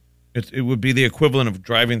like it would be the equivalent of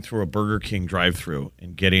driving through a Burger King drive-through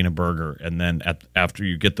and getting a burger, and then after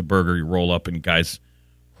you get the burger, you roll up and guys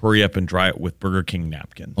hurry up and dry it with Burger King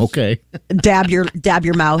napkins. Okay. dab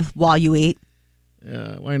your mouth while you eat.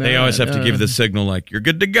 Yeah, why not? They always have to give the signal like you're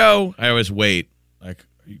good to go. I always wait. Like,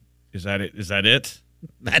 is that it? Is that it?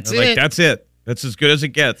 That's They're it. like, that's it. That's as good as it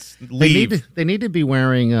gets. They Leave. need to be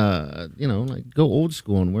wearing, like go old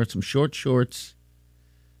school and wear some short shorts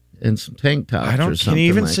and some tank tops. I or don't. Can something you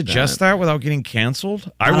even like suggest that without getting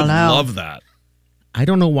canceled? I don't would know. love that. I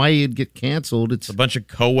don't know why you'd get canceled. It's A bunch of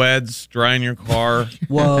co-eds drying your car.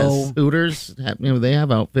 Whoa. Hooters. They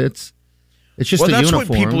have outfits. It's just Well, a that's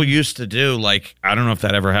uniform. what people used to do. Like, I don't know if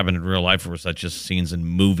that ever happened in real life, or was that just scenes in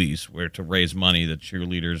movies where to raise money, the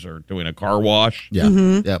cheerleaders are doing a car wash. Yeah.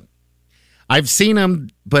 Yep. I've seen them,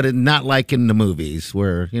 but not like in the movies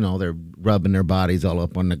where they're rubbing their bodies all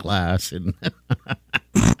up on the glass and.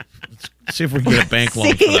 See if we can get a bank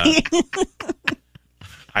loan for that.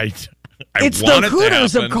 I It's want the it to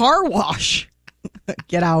Hooters of happen. car wash.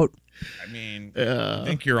 Get out. I mean, I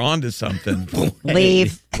think you're on to something.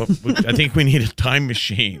 Leave. I think we need a time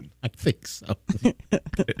machine. I think so.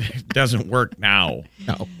 It doesn't work now.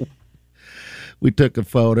 No. We took a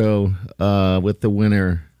photo with the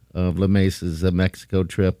winner of La Mesa's Mexico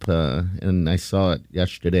trip, and I saw it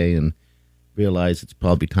yesterday and realized it's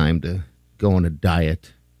probably time to go on a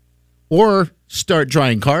diet or start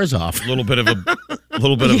drying cars off. A little bit of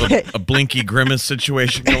a Blinky Grimace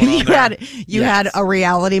situation going on there. You had a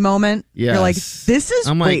reality moment. Yes. You're like, this is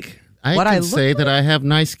I'm wait, like, I what can I look say that like? I have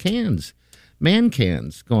nice man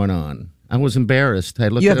cans going on. I was embarrassed. I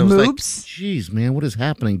looked You at it. have I was moobs? like, geez, man, what is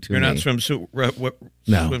happening to You're me? not swimsuit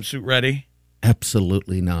No. swimsuit ready?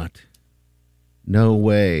 Absolutely not. No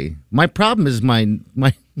way. My problem is my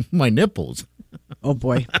nipples. Oh,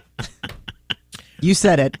 boy. You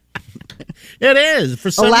said it. It is.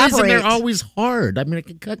 For some reason, they're Elaborate. always hard. I mean, I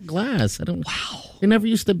can cut glass. Wow. They never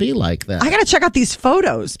used to be like that. I got to check out these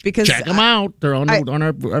photos because Check them out. They're on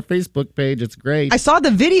our Facebook page. It's great. I saw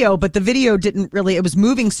the video, but the video didn't really, it was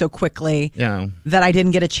moving so quickly Yeah. that I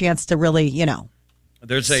didn't get a chance to really,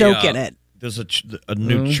 There's soak in it. There's a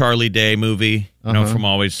new Charlie Day movie, from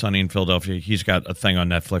Always Sunny in Philadelphia. He's got a thing on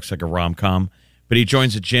Netflix, like a rom-com. But he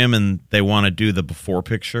joins a gym, and they want to do the before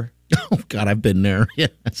picture. Oh, God, I've been there.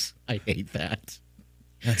 Yes. I hate that.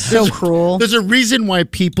 So cruel. There's a reason why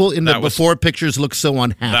people in the before pictures look so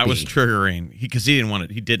unhappy. That was triggering because he didn't want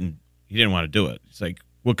it. He didn't want to do it. He's like,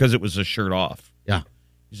 well, because it was a shirt off. Yeah.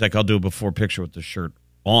 He's like, I'll do a before picture with the shirt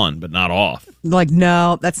on, but not off. Like,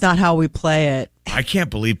 no, that's not how we play it. I can't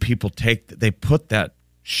believe people they put that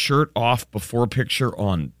shirt off before picture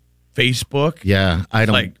on Facebook. Yeah, I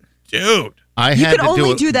don't. Like, dude. You can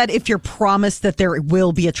only do that if you're promised that there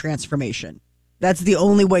will be a transformation. That's the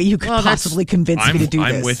only way you could possibly convince me to do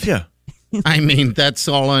this. I'm with you. I mean, that's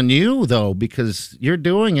all on you, though, because you're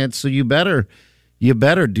doing it, so you better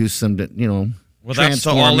do some, Well, that's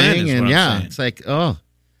the all in, transforming. is And what I'm yeah, saying. it's like, I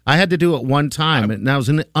had to do it one time, and I was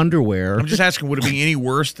in underwear. I'm just asking, would it be any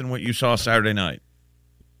worse than what you saw Saturday night?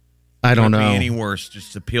 I don't Would it know. be any worse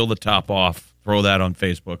just to peel the top off, throw that on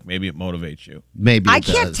Facebook? Maybe it motivates you. Maybe I it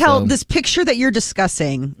can't does, tell so. this picture that you're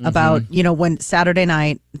discussing about, when Saturday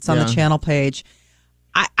night, it's on the channel page.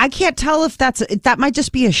 I can't tell if that might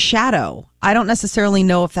just be a shadow. I don't necessarily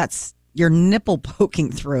know if that's your nipple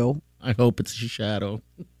poking through. I hope it's a shadow.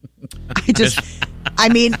 I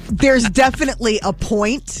mean, there's definitely a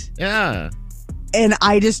point. Yeah. And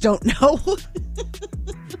I just don't know.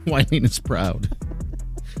 Wileen is proud.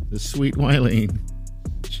 The sweet Wileen.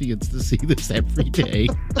 She gets to see this every day.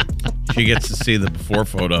 She gets to see the before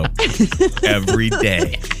photo every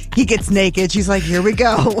day. He gets naked. She's like, here we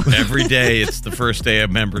go. Every day, it's the first day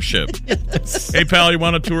of membership. Yes. Hey, pal, you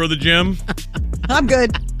want a tour of the gym? I'm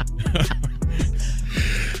good.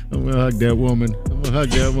 I'm going to hug that woman. I'm going to hug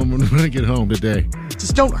that woman when I get home today.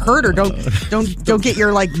 Just don't hurt her. Don't get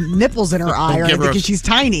your nipples in her eye or anything because she's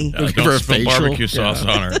tiny. Don't spill barbecue sauce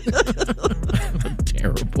on her.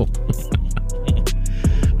 Terrible.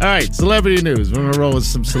 All right, celebrity news. We're going to roll with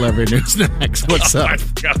some celebrity news next. What's up?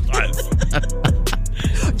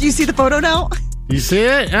 Do you see the photo now? You see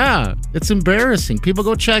it? Yeah. It's embarrassing. People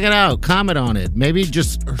go check it out. Comment on it. Maybe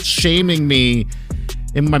just shaming me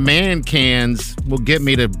in my man cans will get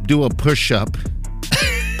me to do a push-up.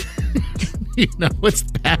 It's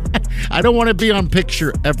bad. I don't want to be on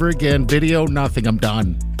picture ever again. Video, nothing. I'm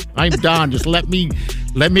done. I'm done. Just let me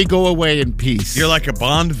go away in peace. You're like a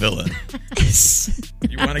Bond villain.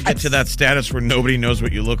 You want to get to that status where nobody knows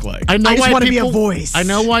what you look like. I just want to be a voice. I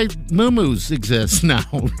know why moo-moos exist now.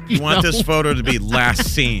 You want this photo to be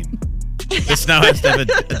last seen. This now has to have a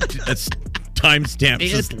timestamp.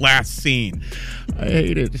 This is last seen. I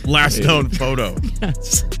hate it. Last known photo.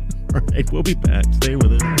 Yes. All right, we'll be back. Stay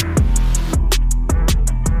with us.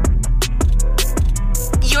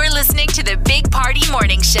 You're listening to the Big Party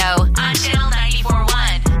Morning Show on Channel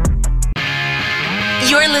 94.1.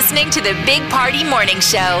 You're listening to the Big Party Morning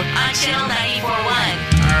Show on Channel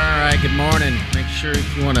 94.1. All right, good morning. Make sure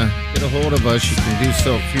if you want to get a hold of us, you can do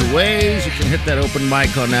so a few ways. You can hit that open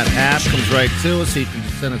mic on that app. Comes right to us. So you can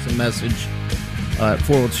just send us a message at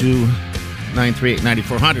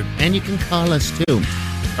 402-938-9400. And you can call us, too.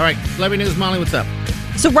 All right, celebrity news. Molly, what's up?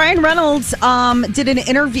 So Ryan Reynolds did an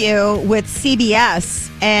interview with CBS,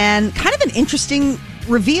 and kind of an interesting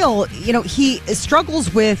reveal. He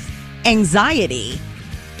struggles with anxiety,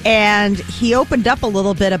 and he opened up a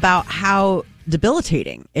little bit about how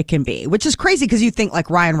debilitating it can be, which is crazy because you think like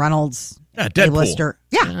Ryan Reynolds, Deadpool. A-lister.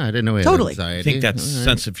 Yeah, I didn't know he had totally. anxiety. I think that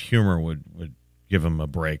sense of humor would give him a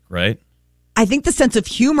break, right? I think the sense of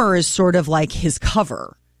humor is sort of like his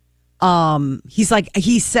cover. He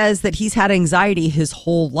says that he's had anxiety his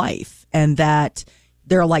whole life, and that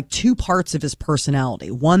there are like two parts of his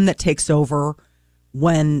personality. One that takes over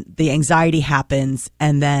when the anxiety happens,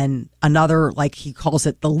 and then another, like he calls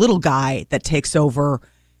it, the little guy that takes over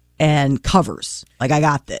and covers. Like, I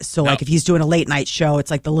got this. So like if he's doing a late night show,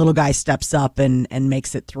 it's like the little guy steps up and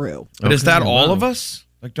makes it through. But is that all of us?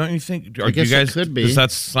 Like, don't you think? I guess you guys, it could be. Does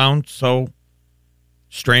that sound so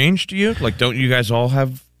strange to you? Like, don't you guys all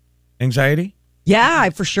have anxiety? Yeah,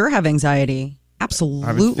 I for sure have anxiety. I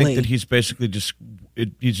Absolutely. would think that he's basically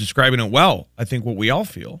he's describing it well. I think what we all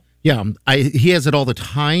feel. Yeah, he has it all the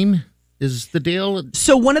time. Is the deal?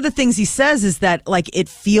 So one of the things he says is that like it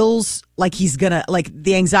feels like he's gonna, like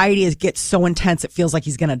the anxiety gets so intense it feels like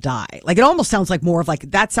he's gonna die. Like it almost sounds like more of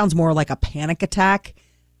like, that sounds more like a panic attack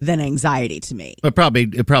than anxiety to me. But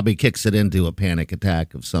it probably kicks it into a panic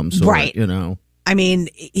attack of some sort. Right. You know. I mean,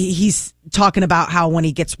 he's talking about how when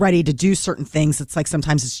he gets ready to do certain things, it's like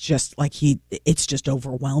sometimes it's just like it's just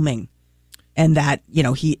overwhelming. And that, you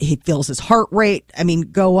know, he feels his heart rate,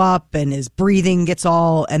 go up, and his breathing gets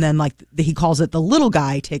all, and then like he calls it the little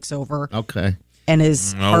guy takes over. Okay. And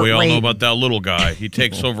his heart we all rate. know about that little guy. He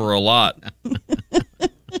takes over a lot.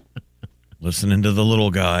 Listening to the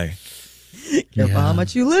little guy. Careful how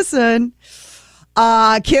much you listen.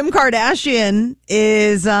 Kim Kardashian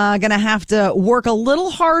is going to have to work a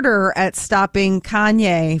little harder at stopping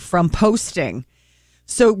Kanye from posting.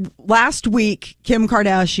 So last week, Kim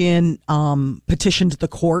Kardashian petitioned the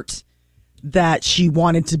court that she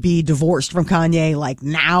wanted to be divorced from Kanye, like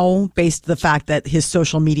now, based on the fact that his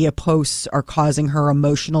social media posts are causing her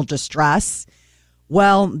emotional distress.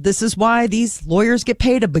 Well, this is why these lawyers get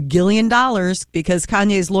paid $1 billion, because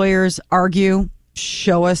Kanye's lawyers argue,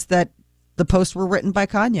 show us that the posts were written by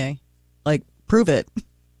Kanye. Like, prove it.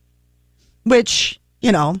 Which,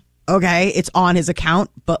 you know, okay, it's on his account,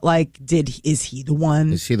 but like, is he the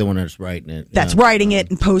one? Is he the one that's writing it? That's writing it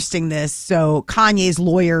and posting this. So Kanye's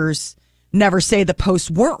lawyers never say the posts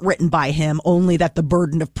weren't written by him, only that the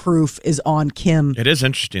burden of proof is on Kim. It is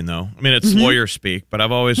interesting, though. I mean, it's lawyer speak, but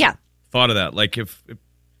I've always thought of that. Like, if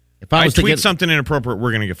I tweet something inappropriate,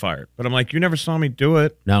 we're going to get fired. But I'm like, you never saw me do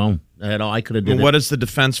it. No, at all. I could have done it. What is the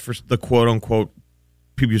defense for the quote-unquote,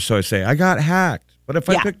 people used to always say, I got hacked. But if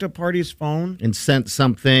I picked up Party's phone and sent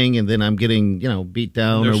something, and then I'm getting, beat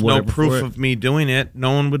down there's or whatever, no proof of me doing it,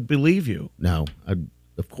 no one would believe you. No,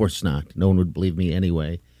 of course not. No one would believe me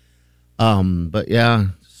anyway. But yeah,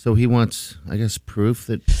 so he wants, I guess, proof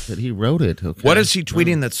that he wrote it. Okay. What is he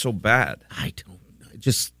tweeting that's so bad? I don't know.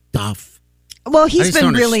 Just stuff. Well, he's I just been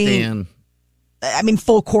don't really, understand.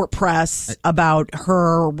 Full court press about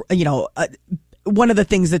her, one of the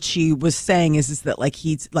things that she was saying is that like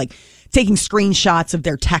he's like taking screenshots of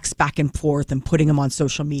their texts back and forth and putting them on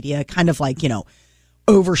social media, kind of like,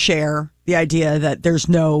 overshare the idea that there's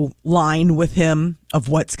no line with him of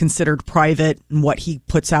what's considered private and what he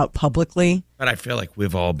puts out publicly. But I feel like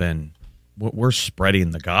we're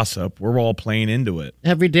spreading the gossip. We're all playing into it.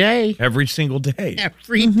 Every day. Every single day.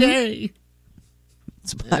 Every day.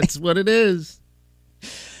 That's what it is.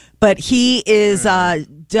 But he is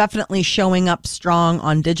definitely showing up strong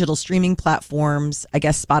on digital streaming platforms. I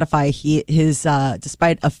guess Spotify, his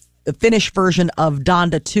despite a finished version of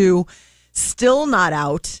Donda 2, still not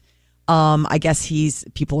out. I guess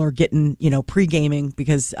people are getting, pre-gaming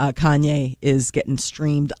because Kanye is getting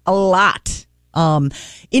streamed a lot.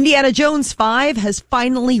 Indiana Jones 5 has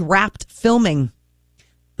finally wrapped filming,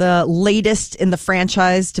 the latest in the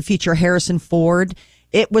franchise to feature Harrison Ford.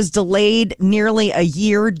 It was delayed nearly a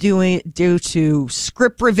year due to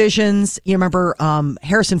script revisions. You remember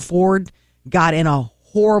Harrison Ford got in a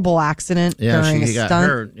horrible accident during a got stunt.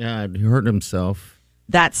 hurt. Yeah, he hurt himself.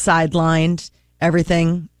 That sidelined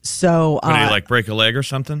everything. So, did he break a leg or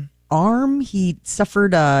something? Arm. He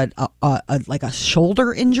suffered a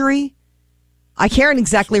shoulder injury. I can't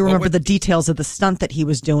exactly remember the details of the stunt that he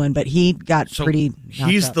was doing, but he got pretty.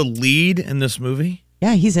 He's the lead in this movie.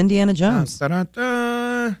 Yeah, he's Indiana Jones.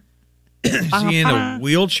 Is he in a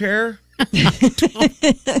wheelchair?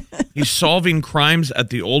 He's solving crimes at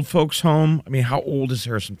the old folks' home. I mean, how old is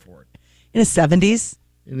Harrison Ford? In his 70s.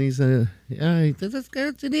 And he's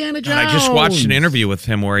it's Indiana Jones. And I just watched an interview with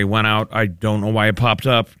him where he went out. I don't know why it popped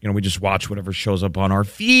up. We just watch whatever shows up on our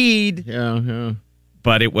feed. Yeah.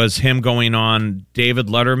 But it was him going on David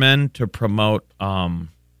Letterman to promote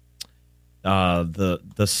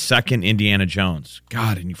the second Indiana Jones.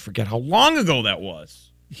 God, and you forget how long ago that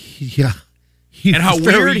was. Yeah. And how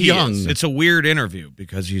very weird he young. is. It's a weird interview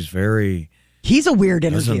because he's a weird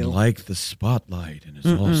interview. Doesn't like the spotlight and is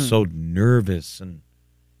all so nervous and,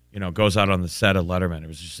 goes out on the set of Letterman. It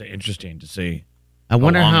was just interesting to see. I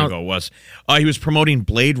wonder how long ago it was. He was promoting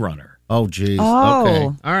Blade Runner. Oh, geez. Oh. Okay.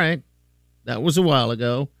 All right. That was a while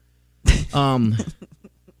ago.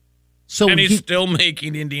 So and he's still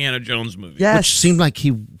making Indiana Jones movies. Yes. Which seemed like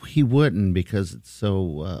he wouldn't because it's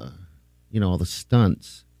so, all the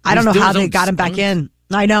stunts. I don't know He's how doing they got him back stunts. in.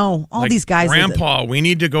 I know. All Like, these guys. Grandpa, we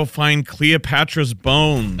need to go find Cleopatra's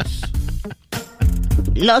bones.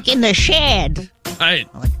 Look in the shed. Right.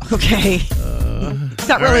 Okay. It's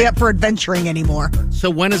not really up for adventuring anymore. So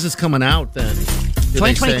when is this coming out then?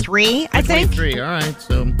 2023, I think. 2023, all right.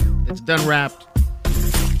 So it's done wrapped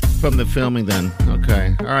from the filming then.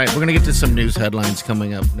 Okay. All right. We're going to get to some news headlines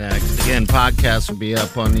coming up next. Again, podcasts will be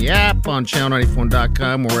up on the app, on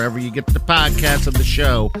channel94.com, wherever you get the podcasts of the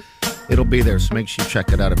show. It'll be there, so make sure you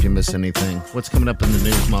check it out if you miss anything. What's coming up in the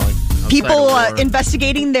news, Molly? Outside People of war?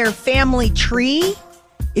 investigating their family tree.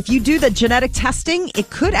 If you do the genetic testing, it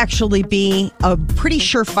could actually be a pretty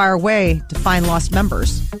surefire way to find lost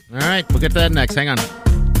members. All right. We'll get to that next. Hang on.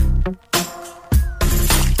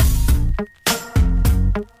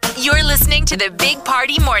 You're listening to the Big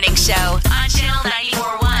Party Morning Show on Channel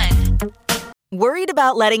 94.1. Worried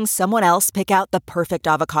about letting someone else pick out the perfect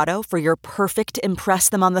avocado for your perfect impress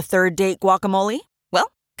them on the third date guacamole?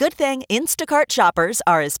 Well, good thing Instacart shoppers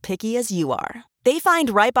are as picky as you are. They find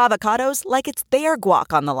ripe avocados like it's their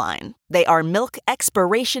guac on the line. They are milk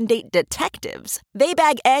expiration date detectives. They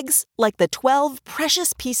bag eggs like the 12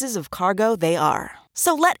 precious pieces of cargo they are.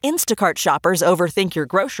 So let Instacart shoppers overthink your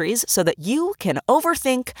groceries so that you can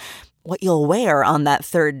overthink what you'll wear on that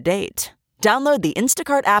third date. Download the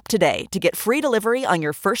Instacart app today to get free delivery on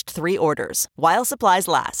your first 3 orders, while supplies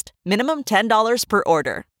last. Minimum $10 per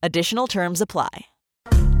order. Additional terms apply.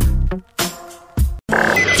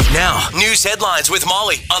 Now, news headlines with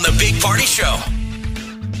Molly on the Big Party Show.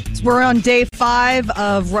 We're on day 5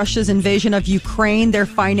 of Russia's invasion of Ukraine. Their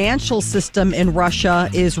financial system in Russia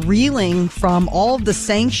is reeling from all of the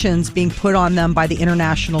sanctions being put on them by the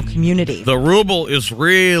international community. The ruble is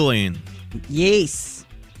reeling. Yes.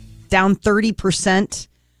 Down 30%.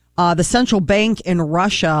 The central bank in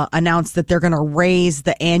Russia announced that they're going to raise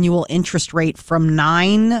the annual interest rate from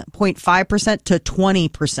 9.5% to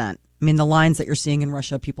 20%. I mean, the lines that you're seeing in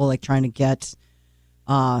Russia, people like trying to get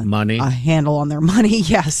money, a handle on their money.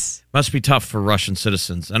 Yes. Must be tough for Russian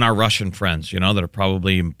citizens and our Russian friends, that are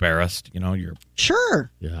probably embarrassed. You're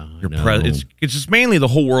sure. Yeah. it's just mainly the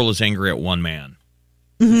whole world is angry at one man.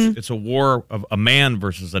 Mm-hmm. It's a war of a man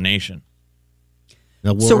versus a nation.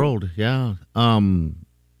 The world, yeah.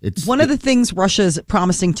 It's one of the things Russia's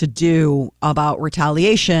promising to do about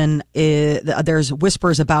retaliation is there's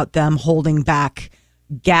whispers about them holding back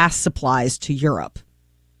gas supplies to Europe.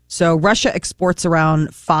 So Russia exports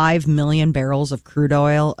around 5 million barrels of crude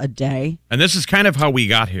oil a day. And this is kind of how we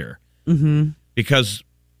got here. Mm-hmm. Because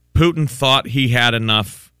Putin thought he had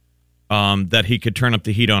enough that he could turn up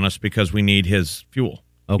the heat on us because we need his fuel.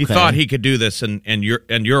 Okay. He thought he could do this and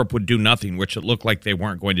Europe would do nothing, which it looked like they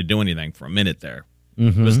weren't going to do anything for a minute there.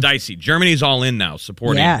 Mm-hmm. It was dicey. Germany's all in now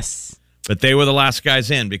supporting. Yes. But they were the last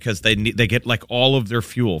guys in because they get like all of their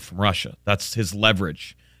fuel from Russia. That's his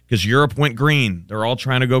leverage. Because Europe went green. They're all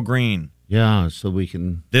trying to go green. Yeah, so we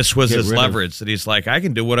can. This was his leverage that he's like, I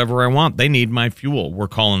can do whatever I want. They need my fuel. We're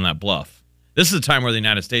calling that bluff. This is a time where the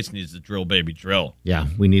United States needs to drill, baby, drill. Yeah,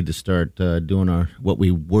 we need to start doing what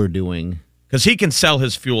we were doing. Because he can sell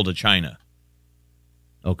his fuel to China.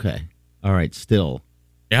 Okay. All right, still.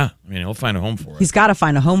 Yeah, I mean, he'll find a home for it. He's got to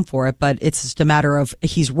find a home for it, but it's just a matter of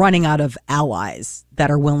he's running out of allies that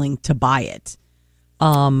are willing to buy it.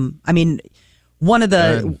 I mean, one of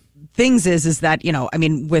the things is that,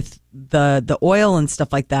 with the oil and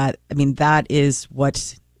stuff like that, I mean, that is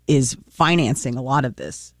what is financing a lot of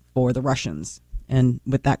this for the Russians. And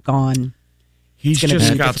with that gone, he's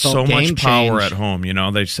just got so much power change at home.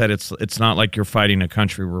 They said it's not like you're fighting a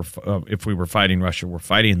country. If we were fighting Russia, we're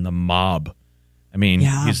fighting the mob. I mean,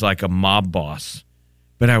 He's like a mob boss.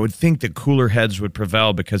 But I would think that cooler heads would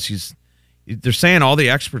prevail because they're saying, all the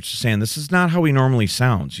experts are saying, this is not how he normally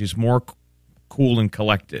sounds. He's more cool and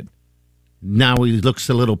collected. Now he looks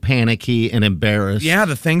a little panicky and embarrassed. Yeah,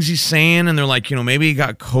 the things he's saying, and they're like, maybe he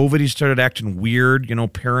got COVID. He started acting weird,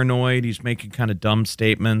 paranoid. He's making kind of dumb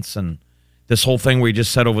statements. And this whole thing where he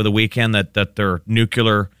just said over the weekend that their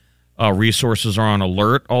nuclear resources are on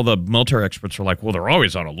alert. All the military experts are like, well, they're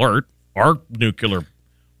always on alert. Our nuclear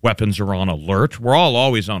weapons are on alert. We're all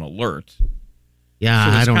always on alert. Yeah,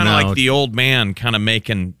 so I don't know. It's kind of like the old man kind of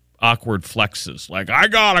making awkward flexes. Like, I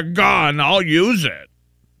got a gun. I'll use it.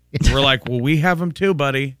 We're like, well, we have them too,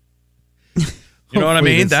 buddy. You know what I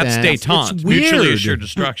mean? That's détente. Mutually assured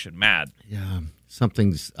destruction. Mad. Yeah,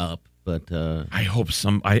 something's up, but I hope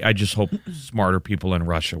I just hope smarter people in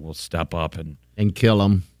Russia will step up and kill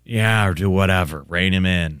him. Yeah, or do whatever. Rein him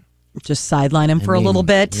in. just sideline him for a little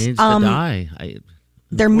bit. He needs to die.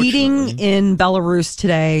 They're meeting in Belarus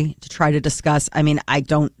today to try to discuss. I mean, I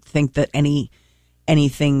don't think that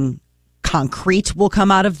anything concrete will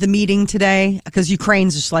come out of the meeting today, because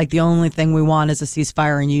Ukraine's just like, the only thing we want is a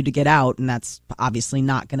ceasefire and you to get out, and that's obviously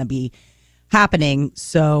not going to be happening.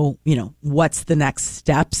 So, what's the next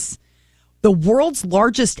steps? The world's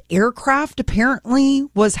largest aircraft apparently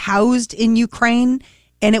was housed in Ukraine,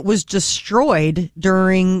 and it was destroyed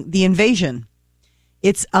during the invasion.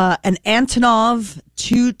 It's an Antonov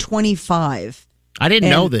 225. I didn't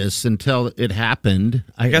know this until it happened.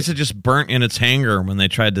 I guess it just burnt in its hangar when they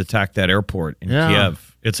tried to attack that airport in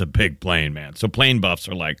Kiev. It's a big plane, man. So plane buffs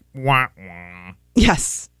are like, wah, wah.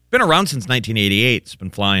 Yes. Been around since 1988. It's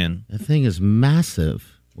been flying. The thing is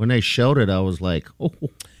massive. When they showed it, I was like, oh,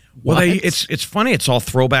 well, what? it's funny. It's all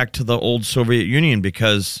throwback to the old Soviet Union,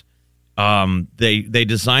 because they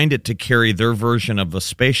designed it to carry their version of a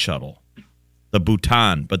space shuttle, the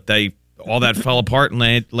Bhutan, but all that fell apart in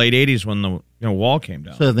the late 80s when the wall came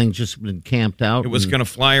down. So the thing's just been camped out. It was going to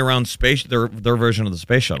fly around space, their version of the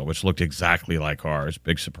space shuttle, which looked exactly like ours.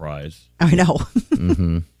 Big surprise. I know.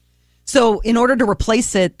 Mm-hmm. So in order to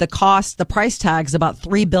replace it, the price tag is about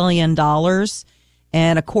 $3 billion.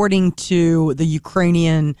 And according to the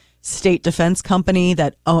Ukrainian state defense company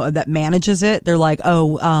that manages it, they're like,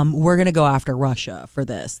 we're going to go after Russia for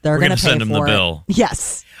this. They're going to send them the bill.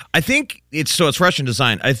 Yes. I think it's Russian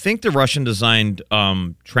designed. I think the Russian designed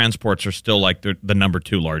transports are still like the number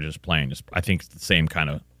 2 largest plane. I think it's the same kind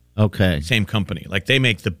of same company. Like they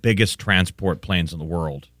make the biggest transport planes in the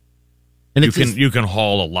world. And you can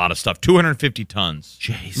haul a lot of stuff. 250 tons.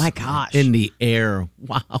 Jeez. My gosh. In the air.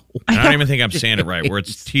 Wow. I don't even think I'm saying it right. Where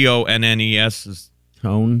it's TONNES is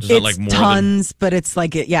tones. It's like more tons, but it's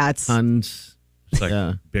like it's tons. It's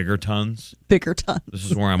like bigger tons. Bigger tons. This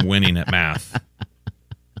is where I'm winning at math.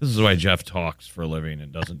 This is why Jeff talks for a living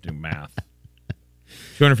and doesn't do math.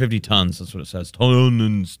 250 tons. That's what it says.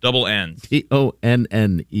 Tons. Double N's.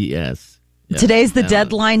 TONNES. Yeah. Today's the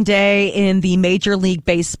deadline day in the Major League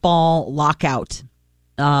Baseball lockout.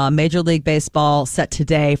 Major League Baseball set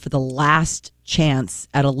today for the last chance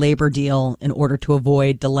at a labor deal in order to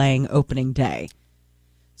avoid delaying opening day.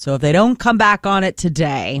 So if they don't come back on it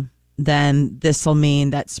today, then this will mean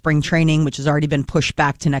that spring training, which has already been pushed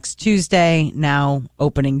back to next Tuesday, now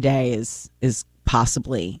opening day is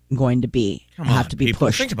possibly going to be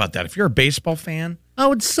pushed. Think about that. If you're a baseball fan,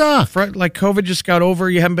 it sucks. Like COVID just got over.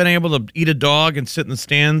 You haven't been able to eat a dog and sit in the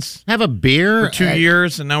stands, have a beer for 2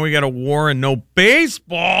 years, and now we got a war and no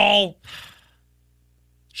baseball.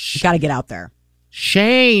 You got to get out there.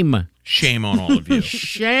 Shame on all of you.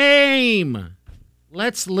 Shame.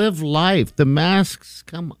 Let's live life. The masks,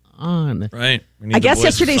 come on. Right. I guess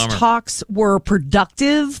yesterday's talks were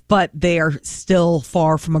productive, but they are still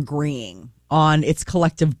far from agreeing on its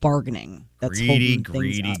collective bargaining. That's greedy.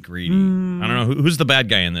 I don't know. Who's the bad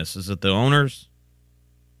guy in this? Is it the owners?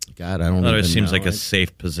 God, I don't know. It seems like a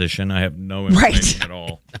safe position. I have no information at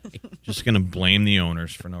all. Just going to blame the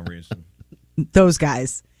owners for no reason. Those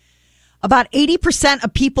guys. About 80%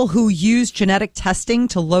 of people who use genetic testing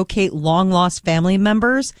to locate long-lost family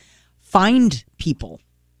members find people.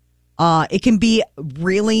 It can be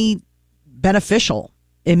really beneficial.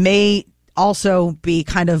 It may also be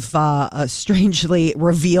kind of strangely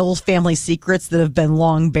reveal family secrets that have been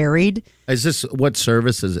long buried. Is this what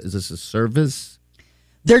service is? Is this a service?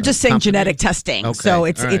 They're just saying genetic testing. Okay. So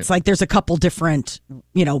it's like there's a couple different,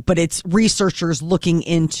 but it's researchers looking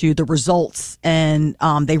into the results. And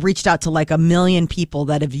they reached out to like 1 million people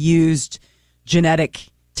that have used genetic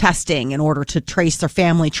testing in order to trace their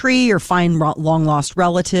family tree or find long lost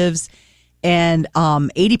relatives. And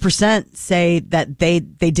 80% say that they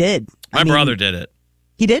did. My brother did it.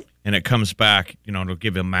 He did? And it comes back, to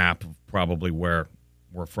give a map of probably where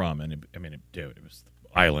we're from. And it was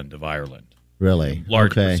the island of Ireland. Really?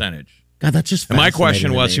 Large percentage. God, that's just and my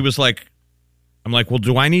question was, he was like, I'm like, well,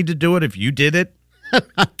 do I need to do it if you did it?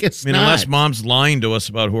 I guess not. Unless mom's lying to us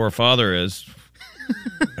about who our father is.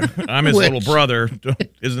 I'm his little brother.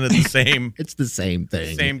 Isn't it the same? It's the same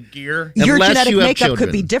thing. Same gear? Your genetic makeup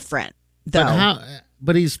could be different, though.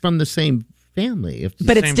 But he's from the same family.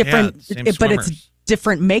 But it's different. But it's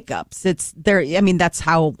different makeups. It's there. I mean, that's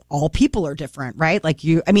how all people are different, right? Like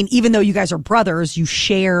even though you guys are brothers, you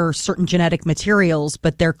share certain genetic materials,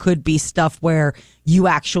 but there could be stuff where you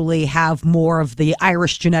actually have more of the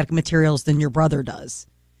Irish genetic materials than your brother does.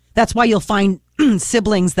 That's why you'll find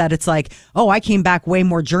siblings that it's like, oh, I came back way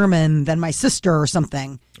more German than my sister or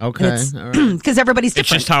something. Okay. All right. Because everybody's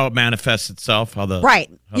different. It's just how it manifests itself. Right.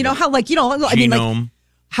 How genome.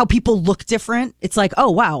 how people look different. It's like, oh,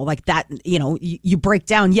 wow, like that, you break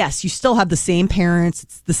down. Yes, you still have the same parents.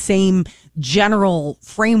 It's the same general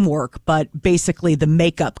framework, but basically the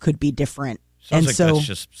makeup could be different. Sounds like that's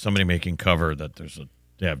just somebody making cover that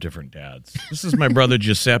they have different dads. This is my brother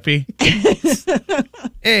Giuseppe.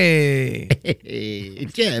 Hey,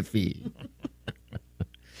 Jeffy.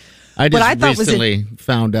 I just recently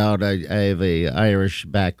found out I have a Irish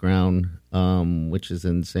background, which is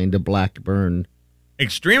insane. The Blackburn.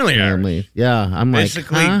 Extremely family. Irish. Yeah, I'm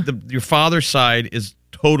basically, like, your father's side is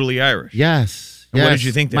totally Irish. Yes. And what did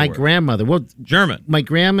you think they my were? Grandmother. Well, German. My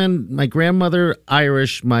grandmother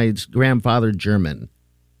Irish, my grandfather German.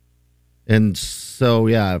 And so,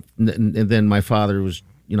 yeah, and then my father was,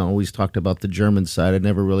 always talked about the German side. I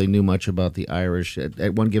never really knew much about the Irish.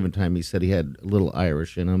 At one given time, he said he had a little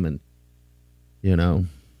Irish in him, and,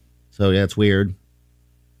 So, yeah, it's weird.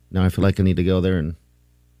 Now I feel like I need to go there and,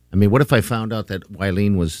 what if I found out that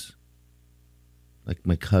Wileen was like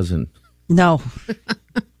my cousin? No.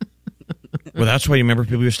 Well, that's why you remember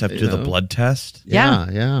people used to have to do the blood test?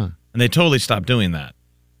 Yeah. And they totally stopped doing that.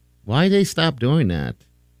 Why they stopped doing that?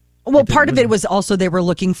 Well, part of it was also they were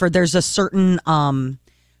looking for, there's a certain,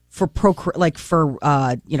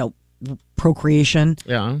 procreation.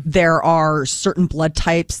 Yeah. There are certain blood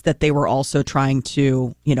types that they were also trying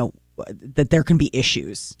to, that there can be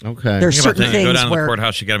issues. Okay. There's certain things you go down where to the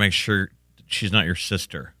courthouse, you got to make sure she's not your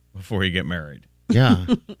sister before you get married. Yeah.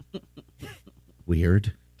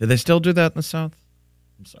 Weird. Do they still do that in the South?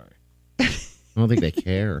 I'm sorry. I don't think they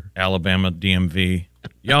care. Alabama, DMV.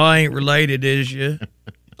 Y'all ain't related, is you?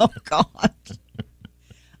 Oh, God.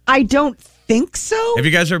 I don't think so. Have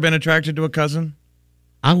you guys ever been attracted to a cousin?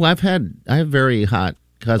 Oh, I have very hot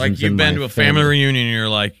cousins. Like you've been to a family reunion and you're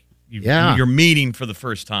like, you're meeting for the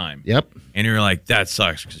first time. Yep. And you're like, that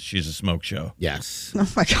sucks because she's a smoke show. Yes. Oh,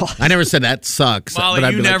 my God. I never said that sucks. Molly,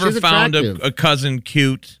 but you never found a cousin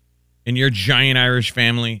cute in your giant Irish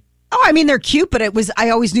family? Oh, they're cute, but I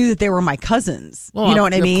always knew that they were my cousins. Well, you know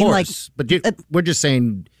what I mean? Course. But we're just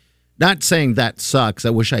saying, not saying that sucks. I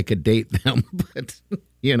wish I could date them, but,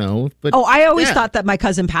 But, I always thought that my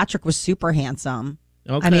cousin Patrick was super handsome.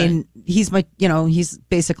 Okay. He's he's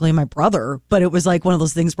basically my brother, but it was like one of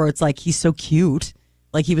those things where it's like, he's so cute.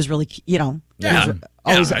 Like he was really, Yeah. I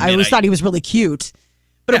always thought he was really cute,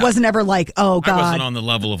 but it wasn't ever like, oh God. I wasn't on the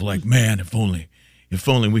level of like, man, if only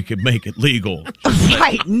we could make it legal.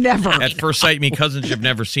 Right. Never. At first sight, me cousins you've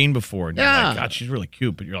never seen before. And you're like, God, she's really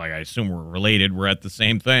cute. But you're like, I assume we're related. We're at the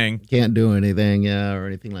same thing. Can't do anything, or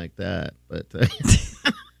anything like that. But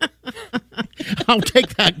I'll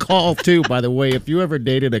take that call too, by the way. If you ever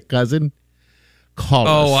dated a cousin, call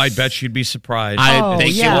us. Oh, I bet you'd be surprised. I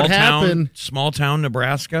think it would happen. Small town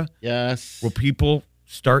Nebraska. Yes. Where people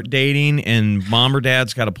start dating and mom or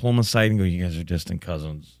dad's got to pull them aside and go, you guys are distant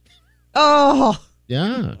cousins. Oh.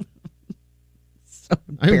 Yeah. So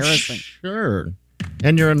embarrassing. I'm sure.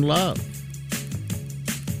 And you're in love.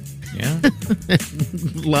 Yeah.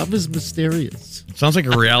 Love is mysterious. Sounds like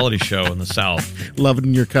a reality show in the South.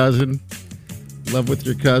 Loving your cousin. Love with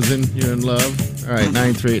your cousin. You're in love. All right,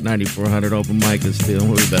 938-9400. Open mic is still.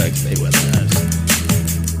 We'll be back. Stay with us.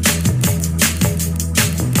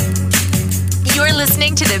 You're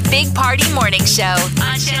listening to the Big Party Morning Show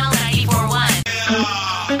on Channel 94.1.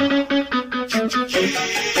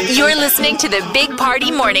 You're listening to the Big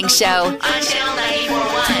Party Morning Show on Channel 94.1.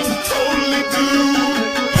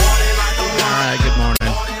 All right, good morning.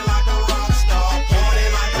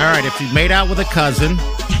 All right, if you've made out with a cousin,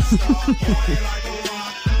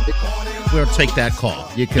 we'll take that call.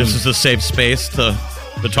 This is a safe space to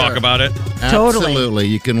talk about it. Totally. Absolutely.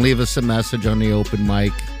 You can leave us a message on the open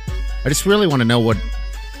mic. I just really want to know I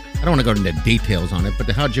don't want to go into details on it, but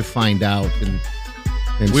how'd you find out? And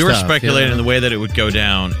we were speculating the way that it would go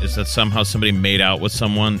down is that somehow somebody made out with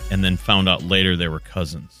someone and then found out later they were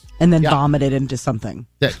cousins. And then vomited into something.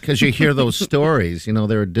 Because you hear those stories,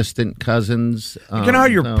 they're distant cousins. You know how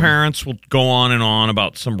your parents will go on and on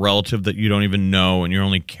about some relative that you don't even know and you're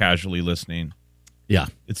only casually listening? Yeah.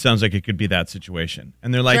 It sounds like it could be that situation.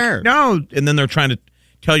 And they're like, Sure. no. And then they're trying to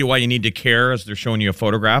tell you why you need to care as they're showing you a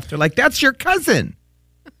photograph. They're like, that's your cousin.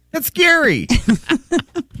 That's Gary.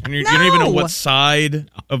 And you don't even know what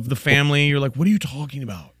side of the family. You're like, what are you talking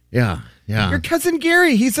about? Yeah. Your cousin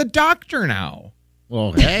Gary, he's a doctor now.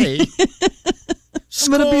 Well, hey.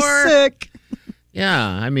 I'm going to be sick. Yeah,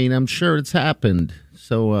 I'm sure it's happened.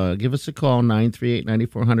 So give us a call,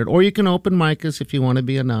 938-9400. Or you can open mic us if you want to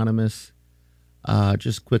be anonymous.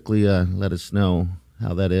 Just quickly let us know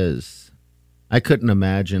how that is. I couldn't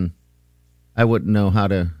imagine. I wouldn't know how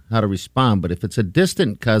to respond. But if it's a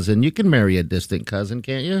distant cousin, you can marry a distant cousin,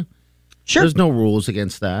 can't you? Sure. There's no rules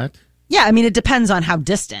against that. Yeah, I mean, it depends on how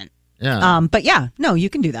distant. Yeah. But yeah, no, you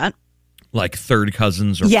can do that. Like third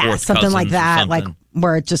cousins or Yeah, fourth something cousins like or that, something. like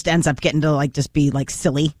where it just ends up getting to like just be like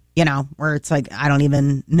silly, where it's like I don't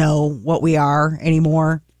even know what we are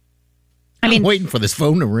anymore. I'm waiting for this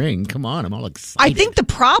phone to ring. Come on, I'm all excited. I think the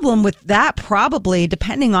problem with that probably,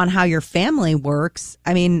 depending on how your family works,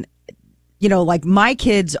 I mean, like my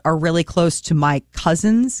kids are really close to my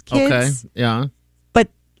cousins' kids. Okay, yeah. But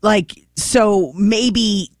like, so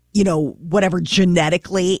maybe, whatever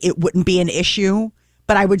genetically, it wouldn't be an issue.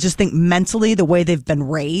 But I would just think mentally, the way they've been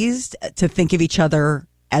raised to think of each other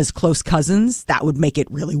as close cousins, that would make it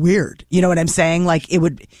really weird. You know what I'm saying? Like it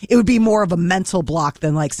would be more of a mental block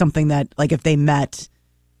than like something that like if they met,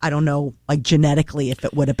 I don't know, like genetically, if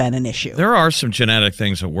it would have been an issue. There are some genetic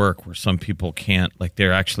things at work where some people can't, like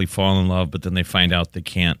they're actually fall in love, but then they find out they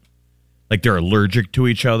can't, like they're allergic to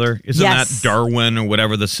each other. Isn't that Darwin or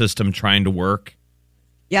whatever the system trying to work?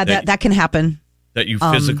 Yeah, that can happen. That you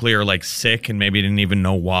physically are like sick and maybe didn't even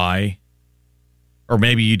know why. Or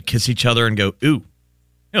maybe you'd kiss each other and go, ooh.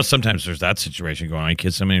 Sometimes there's that situation going on. You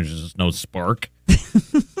kiss somebody and there's just no spark.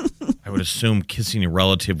 I would assume kissing a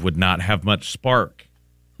relative would not have much spark.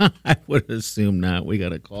 I would assume not. We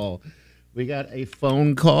got a call. We got a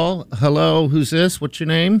phone call. Hello, who's this? What's your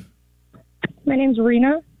name? My name's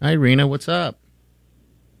Rena. Hi, Rena. What's up?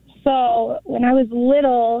 So when I was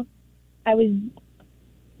little, I was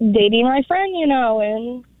dating my friend,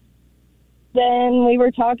 and then we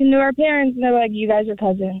were talking to our parents, and they're like, you guys are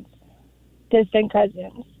cousins, distant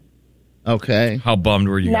cousins. Okay. How bummed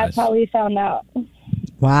were you And guys? that's how we found out.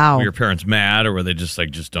 Wow. Were your parents mad, or were they just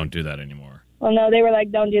like, just don't do that anymore? Well, no, they were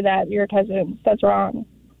like, don't do that. You're cousins. That's wrong.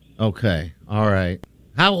 Okay. All right.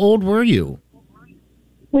 How old were you?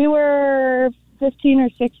 We were 15 or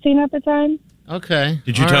 16 at the time. Okay.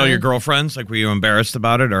 Did you All tell right. your girlfriends? Like, were you embarrassed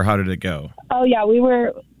about it, or how did it go? Oh, yeah,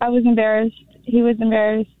 I was embarrassed. He was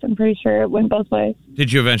embarrassed. I'm pretty sure it went both ways.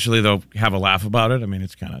 Did you eventually, though, have a laugh about it? I mean,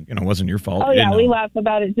 it's kind of, it wasn't your fault. Oh, You yeah, didn't we know. laugh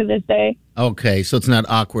about it to this day. Okay, so it's not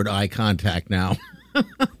awkward eye contact now.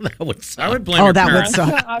 That would suck. I would blame Oh, your that would parents.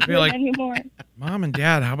 suck. It's not I'd be awkward like, anymore. Mom and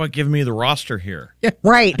Dad, how about giving me the roster here?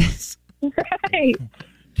 Right. Right.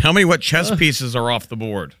 Tell me what chess pieces are off the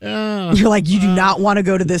board. You're like, you do not want to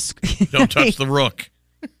go to this. Don't touch the rook.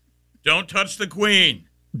 Don't touch the queen.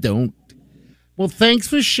 Don't. Well, thanks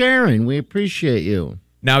for sharing. We appreciate you.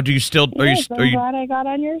 Now, do you still Yes, I'm glad I got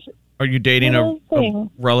on your are you dating a thing.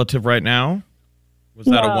 relative right now? Was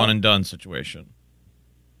that a No. one and done situation?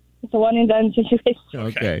 It's a one and done situation.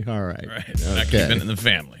 Okay. All right. Right. Not keeping it in the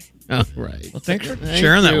family. All right. Well, thanks for Thank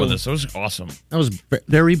sharing that you. with us. That was awesome. That was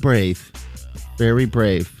very brave. Very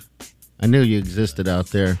brave. I knew you existed out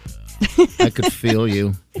there. I could feel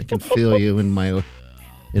you. I can feel you in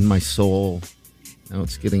my soul. Now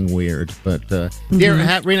it's getting weird, but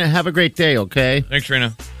dear Rena, have a great day. Okay. Thanks,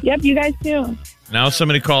 Rena. Yep, you guys too. Now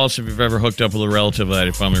somebody call us if you've ever hooked up with a relative at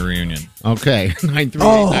a family reunion. Okay.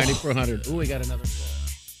 938-9400. Ooh, we got another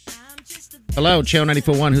call. Hello, Channel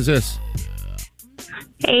 94.1. Who's this?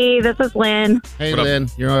 Hey, this is Lynn. Hey, Lynn.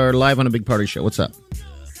 You're live on a Big Party Show. What's up?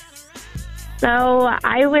 So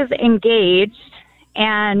I was engaged,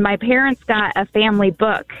 and my parents got a family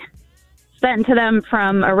book sent to them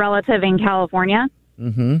from a relative in California.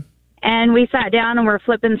 Mm-hmm. And we sat down and we're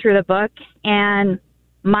flipping through the book, and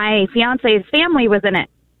my fiance's family was in it.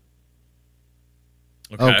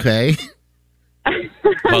 Okay.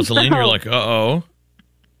 Puzzling. You're like, uh-oh.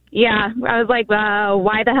 Yeah, I was like,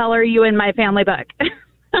 why the hell are you in my family book?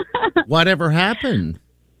 Whatever happened?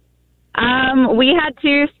 We had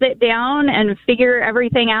to sit down and figure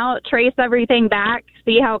everything out, trace everything back,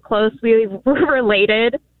 see how close we were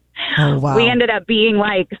related. Oh, wow. We ended up being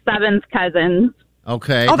like seventh cousins.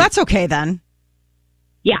 Okay. Oh, that's okay then.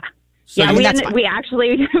 Yeah. So yeah, you- we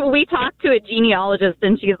actually, we talked to a genealogist,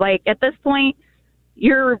 and she's like, at this point,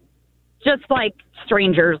 you're just like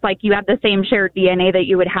strangers. Like, you have the same shared DNA that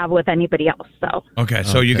you would have with anybody else. So, Okay,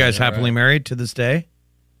 so you guys happily married to this day?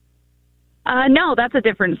 no, that's a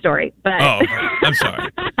different story. But Oh, okay. I'm sorry.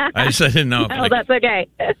 I just didn't know. no, that's okay.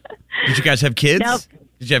 Did you guys have kids? Nope.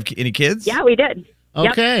 Did you have any kids? Yeah, we did.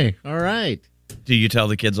 Yep. Okay. All right. Do you tell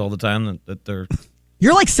the kids all the time that they're...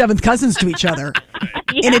 You're like seventh cousins to each other,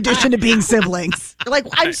 in addition to being siblings. You're like,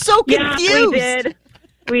 I'm so confused. Yeah, we did.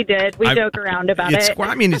 We did. We I- joke around about It's, it.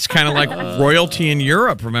 I mean, it's kind of like royalty in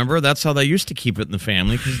Europe, remember? That's how they used to keep it in the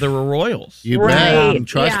family, because there were royals. You Right, bet.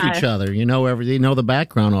 Trust yeah. each other. You know everything. You know the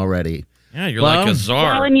background already. Yeah, you're like a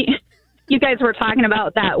czar. Well, and you guys were talking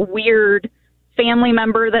about that weird family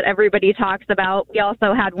member that everybody talks about. We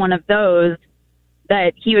also had one of those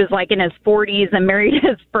that he was like in his 40s and married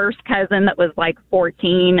his first cousin that was like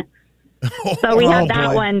 14. So we had Oh, that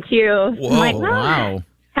boy. one too. Whoa, I'm like, wow.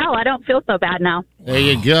 hell, I don't feel so bad now. There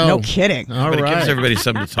you go. No kidding. All But it gives right. everybody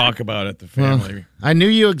something to talk about at the family. I knew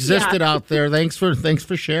you existed out there. Thanks for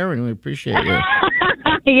sharing. We appreciate you.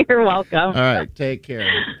 You're welcome. All right, take care.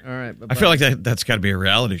 All right, bye-bye. I feel like that's got to be a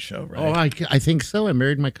reality show, right? Oh, I think so. I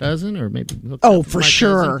married my cousin, or maybe. hooked Oh, up with for my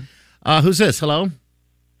sure. cousin. Who's this? Hello.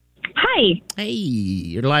 Hi. Hey,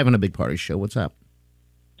 you're live on a Big Party Show. What's up?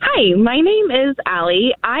 Hi, my name is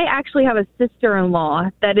Allie. I actually have a sister-in-law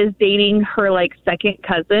that is dating her second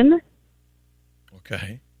cousin.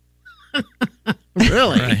 Okay.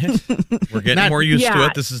 Really? All right. We're getting more used to Yeah.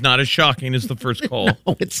 it. This is not as shocking as the first call.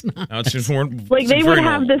 No, it's not. Now it's just more. They would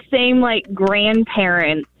have the same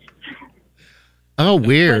grandparents. Oh, But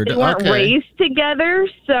weird. they weren't Okay. raised together,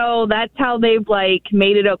 so that's how they've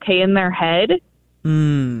made it okay in their head. All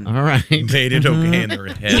right. Made it okay in their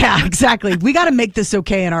head. Yeah, exactly. We got to make this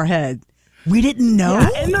okay in our head. We didn't know. Yeah,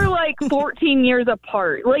 and they're 14 years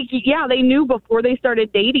apart. They knew before they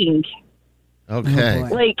started dating. Okay. Oh,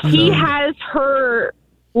 boy. He has her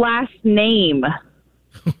last name.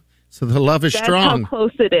 So the love is That's strong. how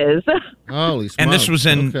close it is. Holy smokes. And this was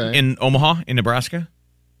Okay. in Omaha, in Nebraska?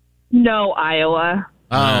 No, Iowa.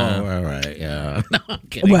 Oh, all right. Yeah. No, I'm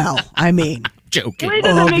kidding. Well, I mean, Joking. Well, it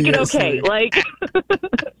doesn't make it Obviously. okay.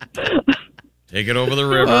 Take it over the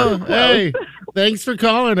river. Oh, hey, thanks for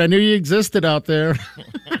calling. I knew you existed out there.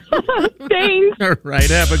 Thanks. All right.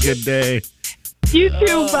 Have a good day. You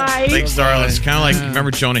too. Bye. Thanks, darling. It's kind of like,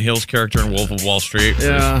 remember Jonah Hill's character in Wolf of Wall Street?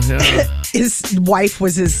 Yeah. his wife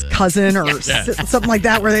was his cousin or something like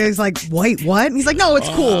that, where they was like, wait, what? And he's like, no, it's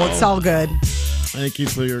cool. It's all good. Thank you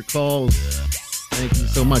for your calls. Thank you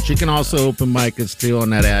so much. You can also open mic us too on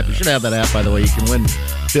that app. You should have that app, by the way. You can win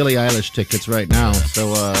Billie Eilish tickets right now.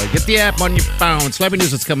 So get the app on your phone. Celebrity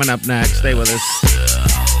News is coming up next. Stay with us.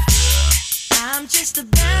 I'm just a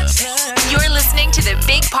bachelor. You're listening to the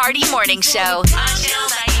Big Party Morning Show on Channel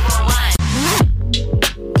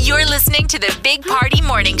 94.1. You're listening to the Big Party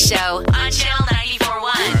Morning Show on Channel 94.1. All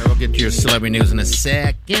right, we'll get to your celebrity news in a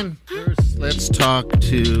second. First, let's talk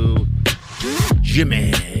to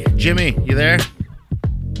Jimmy. Jimmy, you there?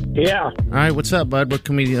 Yeah. All right, what's up, bud? What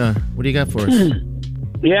do you got for us?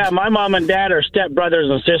 Yeah, my mom and dad are stepbrothers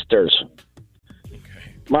and sisters.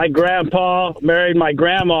 My grandpa married my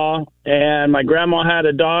grandma, and my grandma had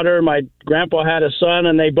a daughter. My grandpa had a son,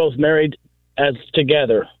 and they both married as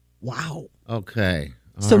together. Wow. Okay.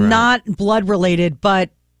 So All right. not blood related,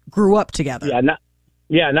 but grew up together.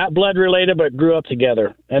 Yeah, not blood related, but grew up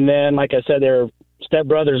together. And then, like I said, they're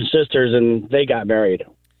stepbrothers and sisters, and they got married.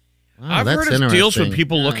 Wow, I've that's heard of deals when interesting.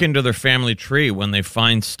 people look into their family tree when they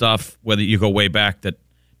find stuff, whether you go way back, that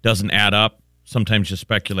doesn't add up. Sometimes you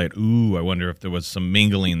speculate, ooh, I wonder if there was some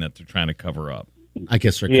mingling that they're trying to cover up. I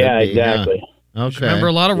guess there could Yeah, be. exactly. Yeah. Okay. Remember,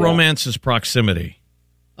 a lot of romance is proximity.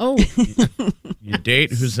 Oh, You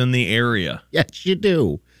date who's in the area. yes, you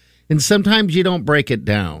do. And sometimes you don't break it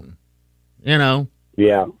down. You know?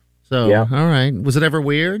 Yeah. So, Yeah. all right. Was it ever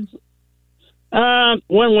weird?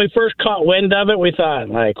 When we first caught wind of it, we thought,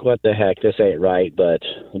 what the heck, this ain't right. But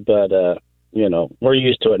we're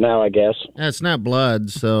used to it now, I guess. Yeah, it's not blood,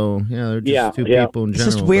 so, yeah, they're just two yeah. people in It's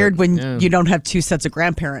general. just weird but, when yeah. you don't have two sets of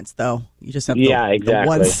grandparents, though. You just have the exactly.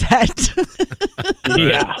 one set.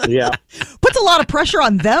 Yeah. Puts a lot of pressure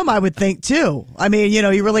on them, I would think, too. I mean,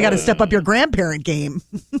 you really got to step up your grandparent game.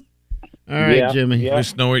 All right, Yeah, Jimmy. yeah.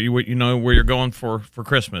 Just know what you know where you're going for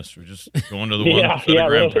Christmas. We're just going to the one Yeah, for the yeah,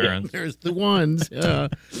 really. grandparents. There's the ones. Yeah.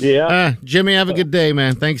 Yeah. Jimmy, have a good day,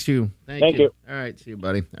 man. Thanks you. Thank you. All right, see you,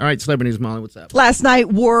 buddy. All right, Celebrity News, Molly, what's up? Last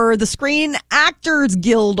night were the Screen Actors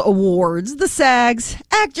Guild Awards, the SAGs,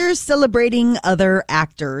 actors celebrating other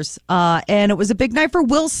actors. And it was a big night for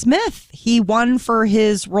Will Smith. He won for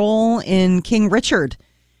his role in King Richard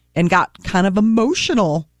and got kind of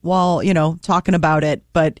emotional while, talking about it.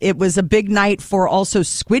 But it was a big night for also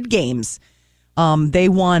Squid Games. They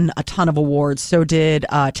won a ton of awards. So did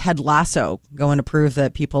Ted Lasso, going to prove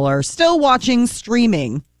that people are still watching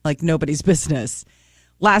streaming like nobody's business.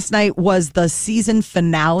 Last night was the season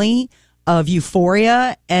finale of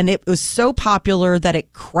Euphoria, and it was so popular that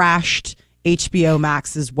it crashed HBO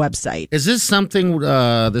Max's website. Is this something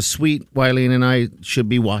the sweet Wileen and I should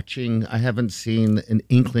be watching? I haven't seen an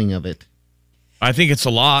inkling of it. I think it's a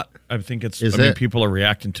lot. I think it's. Is I mean, it? people are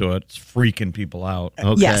reacting to it. It's freaking people out.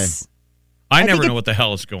 Okay. Yes. I think never know what the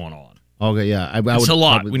hell is going on. Okay, yeah. I It's would a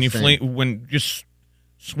lot probably when the you same. when you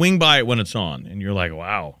swing by it when it's on, and you're like,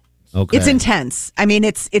 wow. Okay. It's intense. I mean,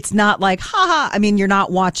 it's not like, haha. I mean, you're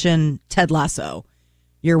not watching Ted Lasso.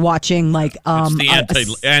 You're watching like It's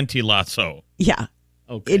the a- anti Lasso. yeah.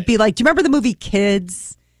 Okay. It'd be like, do you remember the movie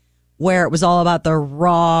Kids, where it was all about the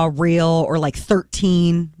raw, real, or like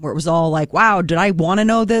 13, where it was all like, wow, did I want to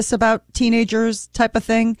know this about teenagers type of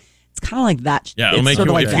thing? It's kind of like that. Yeah, it'll make you,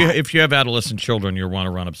 if you have adolescent children, you'll want to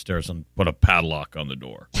run upstairs and put a padlock on the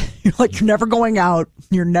door. You're like, you're never going out.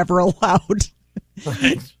 You're never allowed.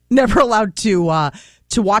 Right. Never allowed to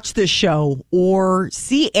watch this show or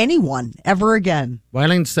see anyone ever again.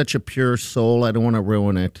 Wileen's such a pure soul. I don't want to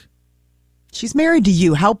ruin it. She's married to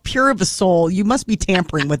you. How pure of a soul. You must be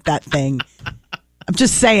tampering with that thing. I'm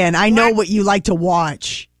just saying, I know what you like to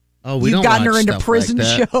watch. Oh, we You've don't gotten watch her into stuff prison like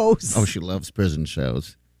that. shows. Oh, she loves prison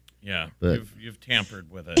shows. Yeah, But- you've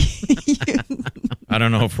tampered with it. I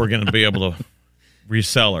don't know if we're going to be able to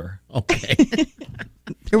resell her. Okay.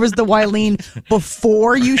 There was the Wileen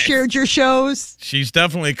before you shared your shows. She's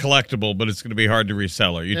definitely collectible, but it's going to be hard to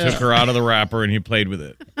resell her. You took her out of the wrapper and you played with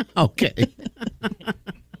it. Okay.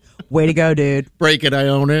 Way to go, dude. Break it, I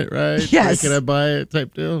own it, right? Yes. Break it, I buy it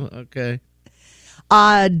type deal. Okay.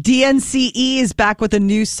 DNCE is back with a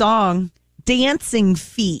new song, Dancing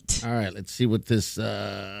Feet. All right, let's see what this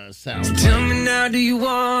sounds Tell like. me now, do you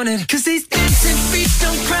want it? Cause these dancing feet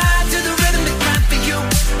don't cry to the rhythm they cry for you.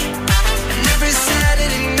 And every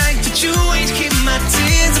Saturday night that you ain't keep my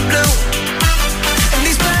tears blue. And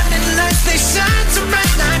these blinding lights, they shine so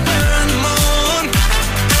bright like we're on the moon.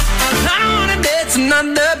 I don't wanna dance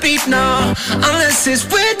another beat, no, unless it's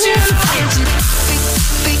with you.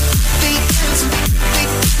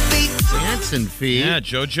 Dancing feet. Yeah,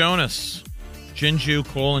 Joe Jonas. Jinju,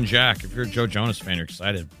 Cole, and Jack. If you're a Joe Jonas fan, you're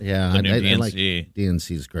excited. Yeah, The new I DNC. like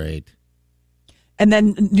DNC's great. And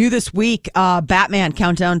then new this week, Batman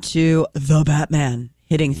Countdown to The Batman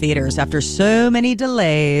hitting theaters after so many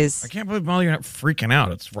delays. I can't believe, Molly, you're not freaking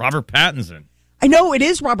out. It's Robert Pattinson. I know it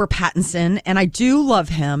is Robert Pattinson, and I do love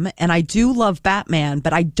him, and I do love Batman,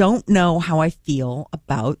 but I don't know how I feel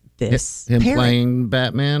about this Him pairing. playing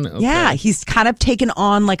Batman? Okay. Yeah, he's kind of taken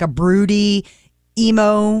on like a broody,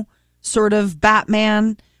 emo sort of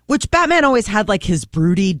Batman, which Batman always had like his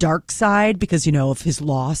broody dark side because, you know, of his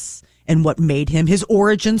loss and what made him, his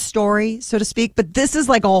origin story, so to speak. But this is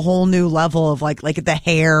like a whole new level of like the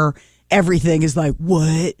hair, everything is like,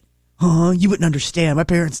 what? Huh? You wouldn't understand. My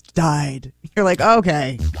parents died. You're like,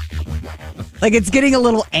 okay. Like it's getting a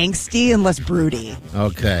little angsty and less broody.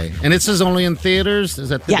 Okay. And this is only in theaters? Is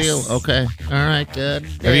that the Yes. deal? Okay. All right, good.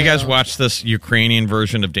 Have you guys watched this Ukrainian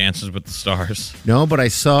version of Dances with the Stars? No, but I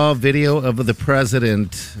saw a video of the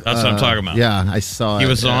president. That's what I'm talking about. Yeah, I saw it. He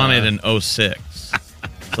was on it in 06.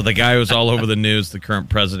 So the guy who's all over the news, the current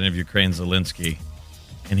president of Ukraine, Zelensky,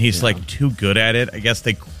 and he's like too good at it. I guess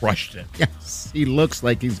they crushed it. Yes, he looks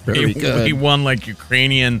like he's very He good. won like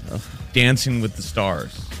Ukrainian Dancing with the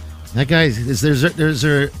Stars. That guy, is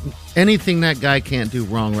there anything that guy can't do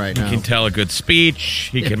wrong right He now? can tell a good speech.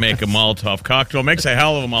 He can make a Molotov cocktail. Makes a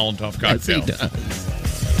hell of a Molotov Yes, cocktail. he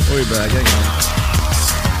does. We'll be back. Hang on.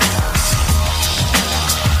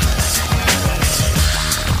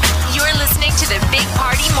 You're listening to the Big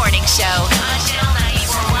Party Morning Show on Channel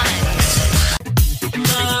 941.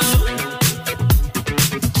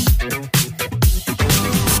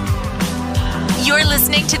 You're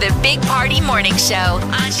listening to the Big Party Morning Show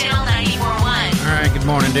on Channel 941. All right, good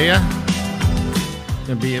morning to you. It's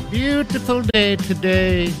going to be a beautiful day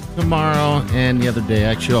today, tomorrow, and the other day.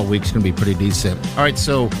 Actually, all week's going to be pretty decent. All right,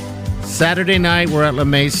 so Saturday night, we're at La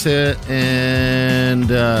Mesa, and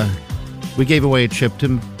we gave away a trip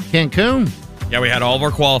to Cancun. Yeah, we had all of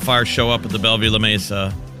our qualifiers show up at the Bellevue La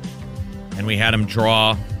Mesa, and we had them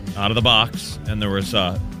draw out of the box, and there was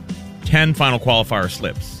 10 final qualifier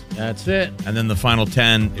slips. That's it. And then the final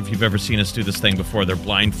 10, if you've ever seen us do this thing before, they're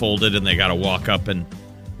blindfolded, and they got to walk up and,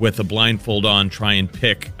 with a blindfold on, try and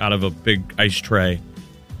pick out of a big ice tray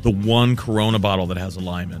the one Corona bottle that has a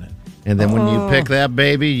lime in it. And then when you pick that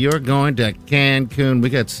baby, you're going to Cancun. We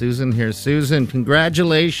got Susan here. Susan,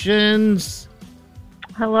 congratulations.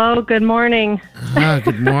 Hello, good morning. Good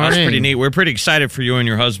morning. That's pretty neat. We're pretty excited for you and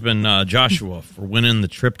your husband, Joshua, for winning the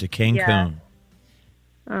trip to Cancun. Yeah.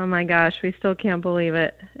 Oh my gosh, we still can't believe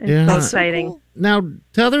it. It's Yeah. so exciting. Now,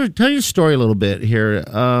 tell your story a little bit here.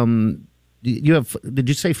 You have, did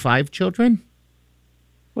you say 5 children?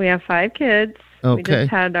 We have 5 kids. We Okay.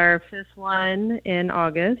 just had our 5th one in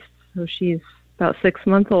August, so she's about 6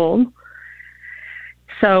 months old.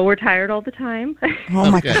 So we're tired all the time.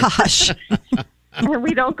 Oh my gosh. And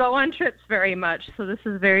we don't go on trips very much, so this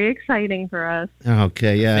is very exciting for us.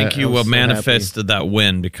 Okay, yeah. I think you was so manifested that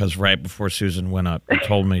win because right before Susan went up, you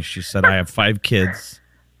told me, she said, I have 5 kids,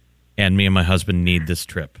 and me and my husband need this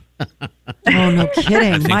trip. Oh, no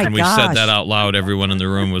kidding. I think My when we gosh. said that out loud, everyone in the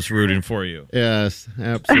room was rooting for you. Yes,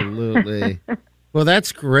 absolutely. Well,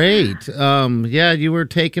 that's great. Yeah, you were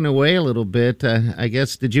taken away a little bit. I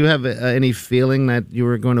guess, did you have any feeling that you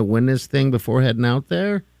were going to win this thing before heading out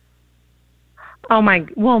there?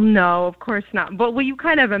 Well, no, of course not. But you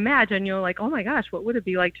kind of imagine, you're like, oh my gosh, what would it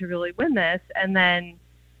be like to really win this? And then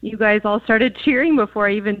you guys all started cheering before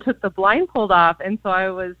I even took the blindfold off. And so I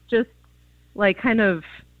was just like kind of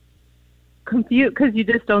confused because you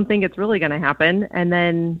just don't think it's really going to happen. And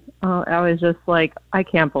then I was just like, I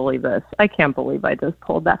can't believe this. I can't believe I just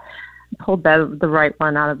pulled the right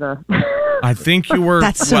one out of the... I think you were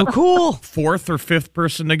That's so cool. 4th or 5th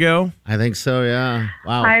person to go. I think so, yeah.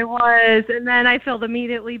 Wow. I was, and then I felt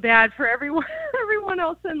immediately bad for everyone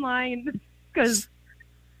else in line because,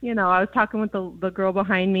 I was talking with the girl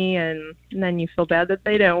behind me, and then you feel bad that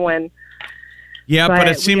they didn't win. Yeah, but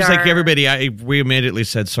it seems like everybody, we immediately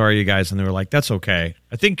said, sorry, you guys, and they were like, that's okay.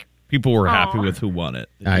 I think people were happy with who won it.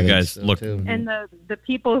 You guys looked. And the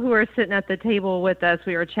people who were sitting at the table with us,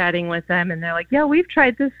 we were chatting with them, and they're like, yeah, we've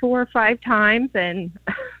tried this 4 or 5 times, and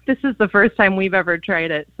this is the first time we've ever tried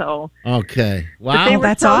it. So okay, wow,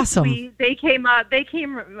 that's awesome. Sweet. They came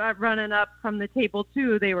running up from the table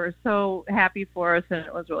too. They were so happy for us, and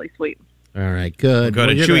it was really sweet. All right, good.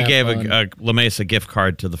 Good. And Chewy gave a La Mesa gift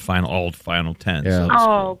card to the final 10. Yeah.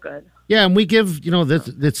 So good. Yeah, and we give,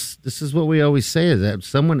 this is what we always say, is that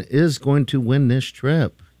someone is going to win this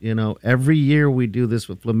trip. Every year we do this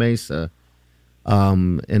with La Mesa.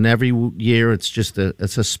 And every year it's just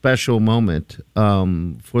it's a special moment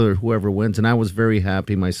for whoever wins. And I was very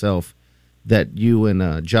happy myself that you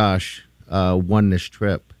and Josh won this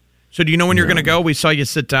trip. So do you know when you're going to go? We saw you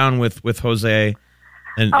sit down with Jose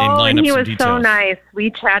and line up he some was details. So nice.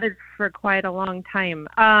 We chatted for quite a long time.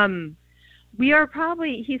 We are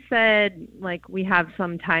probably, he said, we have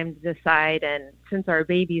some time to decide. And since our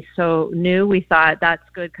baby's so new, we thought that's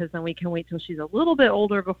good because then we can wait till she's a little bit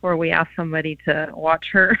older before we ask somebody to watch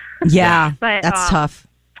her. Yeah, but that's tough.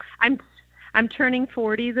 I'm turning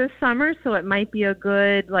 40 this summer, so it might be a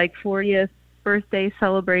good 40th birthday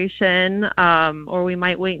celebration, or we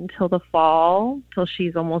might wait until the fall, till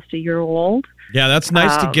she's almost a year old. Yeah, that's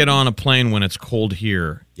nice to get on a plane when it's cold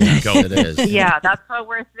here. It is. Yeah, that's what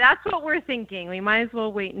we're thinking. We might as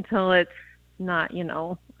well wait until it's not,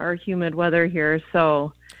 our humid weather here.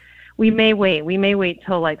 So we may wait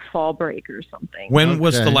till fall break or something. When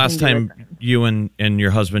was the last time you and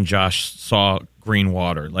your husband Josh saw green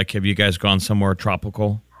water? Have you guys gone somewhere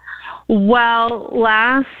tropical? Well,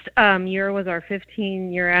 last year was our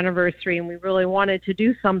 15-year anniversary, and we really wanted to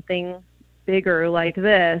do something bigger like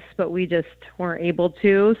this, but we just weren't able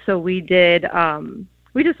to. So we did.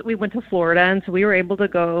 We went to Florida, and so we were able to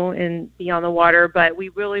go and be on the water. But we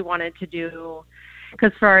really wanted to do,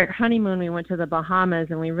 because for our honeymoon we went to the Bahamas,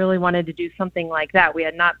 and we really wanted to do something like that. We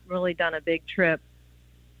had not really done a big trip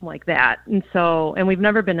like that, and we've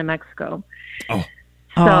never been to Mexico. Oh,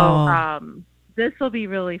 so this will be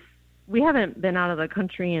really. We haven't been out of the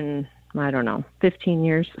country in 15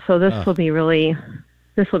 years. So this will be really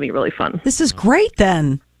fun. This is great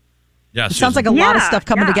then. Yeah, it sounds like a lot of stuff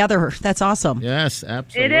coming together. That's awesome. Yes,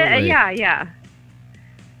 absolutely. It is, yeah.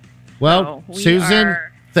 Well, Susan,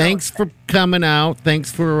 thanks for coming out.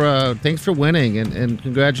 Thanks for winning, and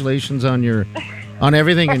congratulations on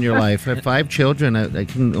everything in your life. I have 5 children. I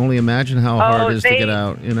can only imagine how hard it is to get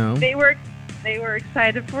out. They were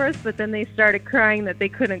excited for us, but then they started crying that they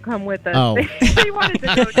couldn't come with us. Oh. They wanted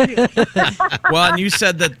to go too. Well, and you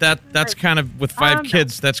said that's kind of, with 5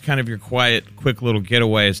 kids, that's kind of your quiet, quick little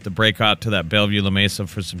getaway is to break out to that Bellevue La Mesa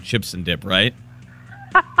for some chips and dip, right?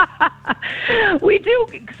 We do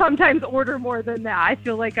sometimes order more than that. I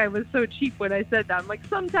feel like I was so cheap when I said that. I'm like,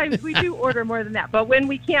 sometimes we do order more than that. But when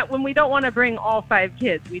we don't want to bring all 5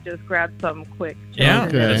 kids, we just grab some quick. Yeah,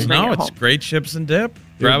 it's great chips and dip.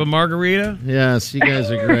 Grab a margarita. Yes, you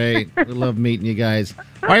guys are great. We love meeting you guys.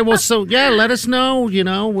 All right, well, so let us know.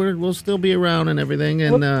 We'll still be around and everything,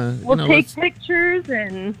 and we'll take pictures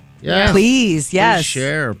and please, yes, please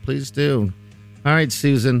share, please do. All right,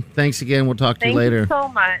 Susan. Thanks again. We'll talk to you later. Thank you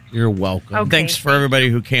so much. You're welcome. Okay. Thanks for everybody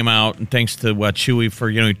who came out, and thanks to Chewy for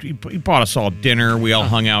he bought us all dinner. We all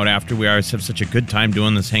hung out after. We always have such a good time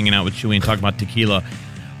doing this, hanging out with Chewy and talking about tequila.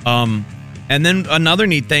 And then another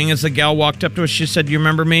neat thing is the gal walked up to us. She said, "You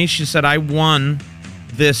remember me?" She said, "I won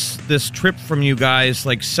this trip from you guys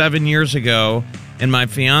 7 years ago, and my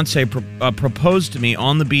fiance proposed to me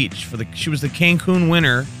on the beach she was the Cancun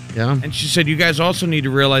winner." Yeah. And she said, "You guys also need to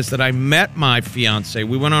realize that I met my fiance.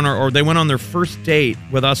 We went on they went on their first date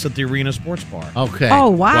with us at the Arena Sports Bar." Okay. Oh,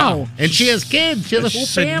 wow. And she has kids. She has a whole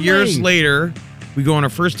said family. Years later, we go on our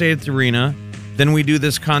first date at the Arena, Then we do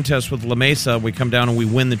this contest with La Mesa. We come down and we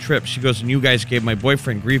win the trip. She goes, and you guys gave my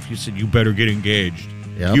boyfriend grief. You said, you better get engaged.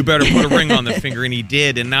 Yep. You better put a ring on the finger. And he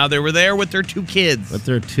did. And now they were there with their 2 kids.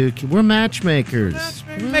 We're matchmakers.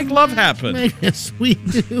 We make love happen. Yes, we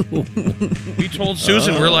do. We told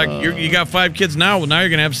Susan, we're like, you got 5 kids now. Well, now you're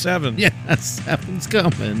going to have 7. Yeah, 7's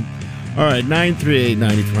coming. All right,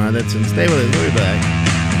 938-9400. That's in. Stay with us. We'll be back.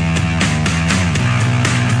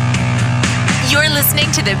 You're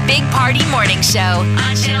listening to the Big Party Morning Show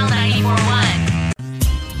on Channel 94.1.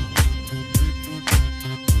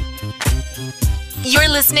 You're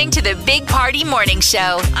listening to the Big Party Morning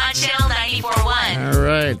Show on Channel 94.1. All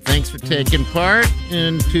right. Thanks for taking part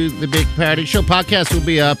into the Big Party Show. Podcast will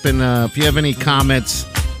be up, and if you have any comments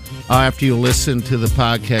after you listen to the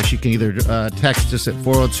podcast, you can either text us at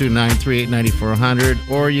 402-938-9400,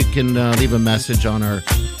 or you can leave a message on our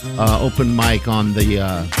open mic on the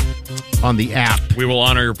app. We will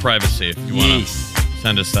honor your privacy if you want to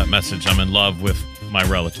send us that message. I'm in love with my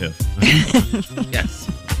relative. Yes.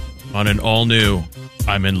 On an all-new,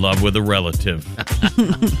 I'm in love with a relative.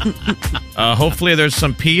 Hopefully there's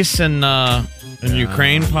some peace in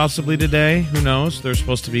Ukraine possibly today. Who knows? They're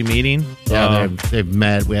supposed to be meeting. Yeah, they've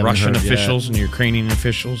met. We haven't Russian heard officials yet. and Ukrainian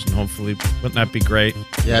officials, and hopefully, wouldn't that be great?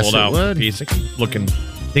 Yes, Hold it out would. for peace. I keep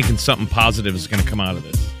thinking something positive is going to come out of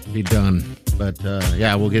this. Be done. But,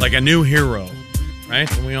 yeah, we'll get... Like a new hero, right?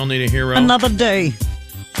 And we all need a hero. Another day.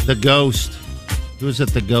 The Ghost. Who is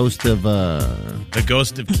it? The Ghost of... The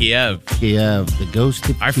Ghost of Kiev. Kiev. The Ghost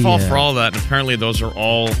of I Kiev. fall for all that, and apparently those are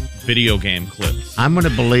all video game clips. I'm going to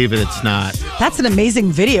believe it's not. That's an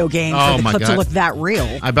amazing video game Oh, for the my clip to God. look that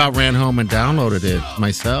real. I about ran home and downloaded it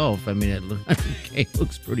myself. I mean, it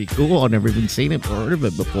looks pretty cool. I've never even seen it or heard of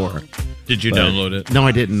it before. Did you But- download it? No,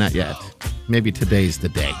 I didn't. Not yet. Maybe today's the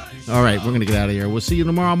day. All right, we're going to get out of here. We'll see you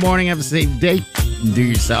tomorrow morning. Have a safe day. And do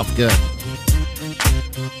yourself good.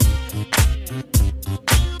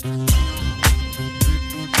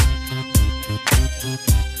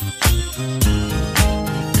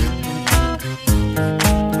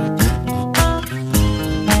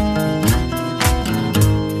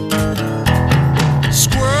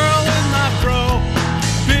 Squirrel in my fro.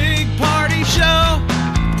 Big party show.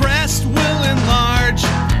 Breast will enlarge.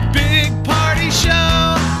 Big party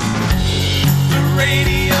show. The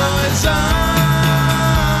radio is on.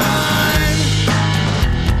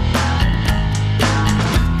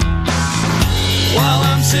 While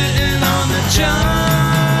I'm sitting on the john.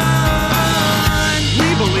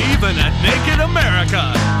 We believe in a naked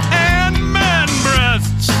America and man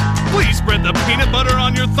breasts. Please spread the peanut butter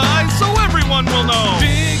on your thighs so everyone will know.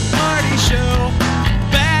 Big party show.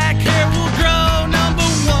 Back hair will grow. Number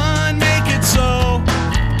 1, make it so.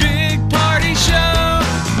 Big party show.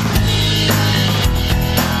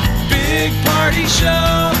 Big party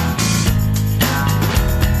show.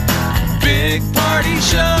 Big party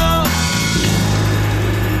show.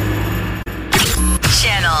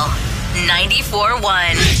 Channel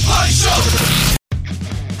 94.1.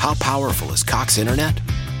 How powerful is Cox Internet?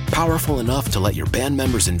 Powerful enough to let your band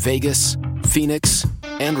members in Vegas, Phoenix,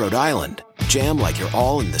 and Rhode Island jam like you're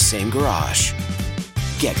all in the same garage.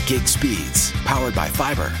 Get gig speeds powered by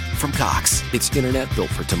fiber from Cox. It's internet built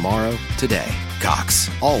for tomorrow, today. Cox,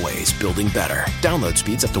 always building better. Download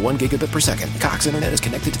speeds up to 1 gigabit per second. Cox Internet is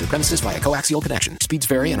connected to the premises via coaxial connection. Speeds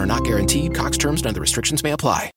vary and are not guaranteed. Cox terms and other restrictions may apply.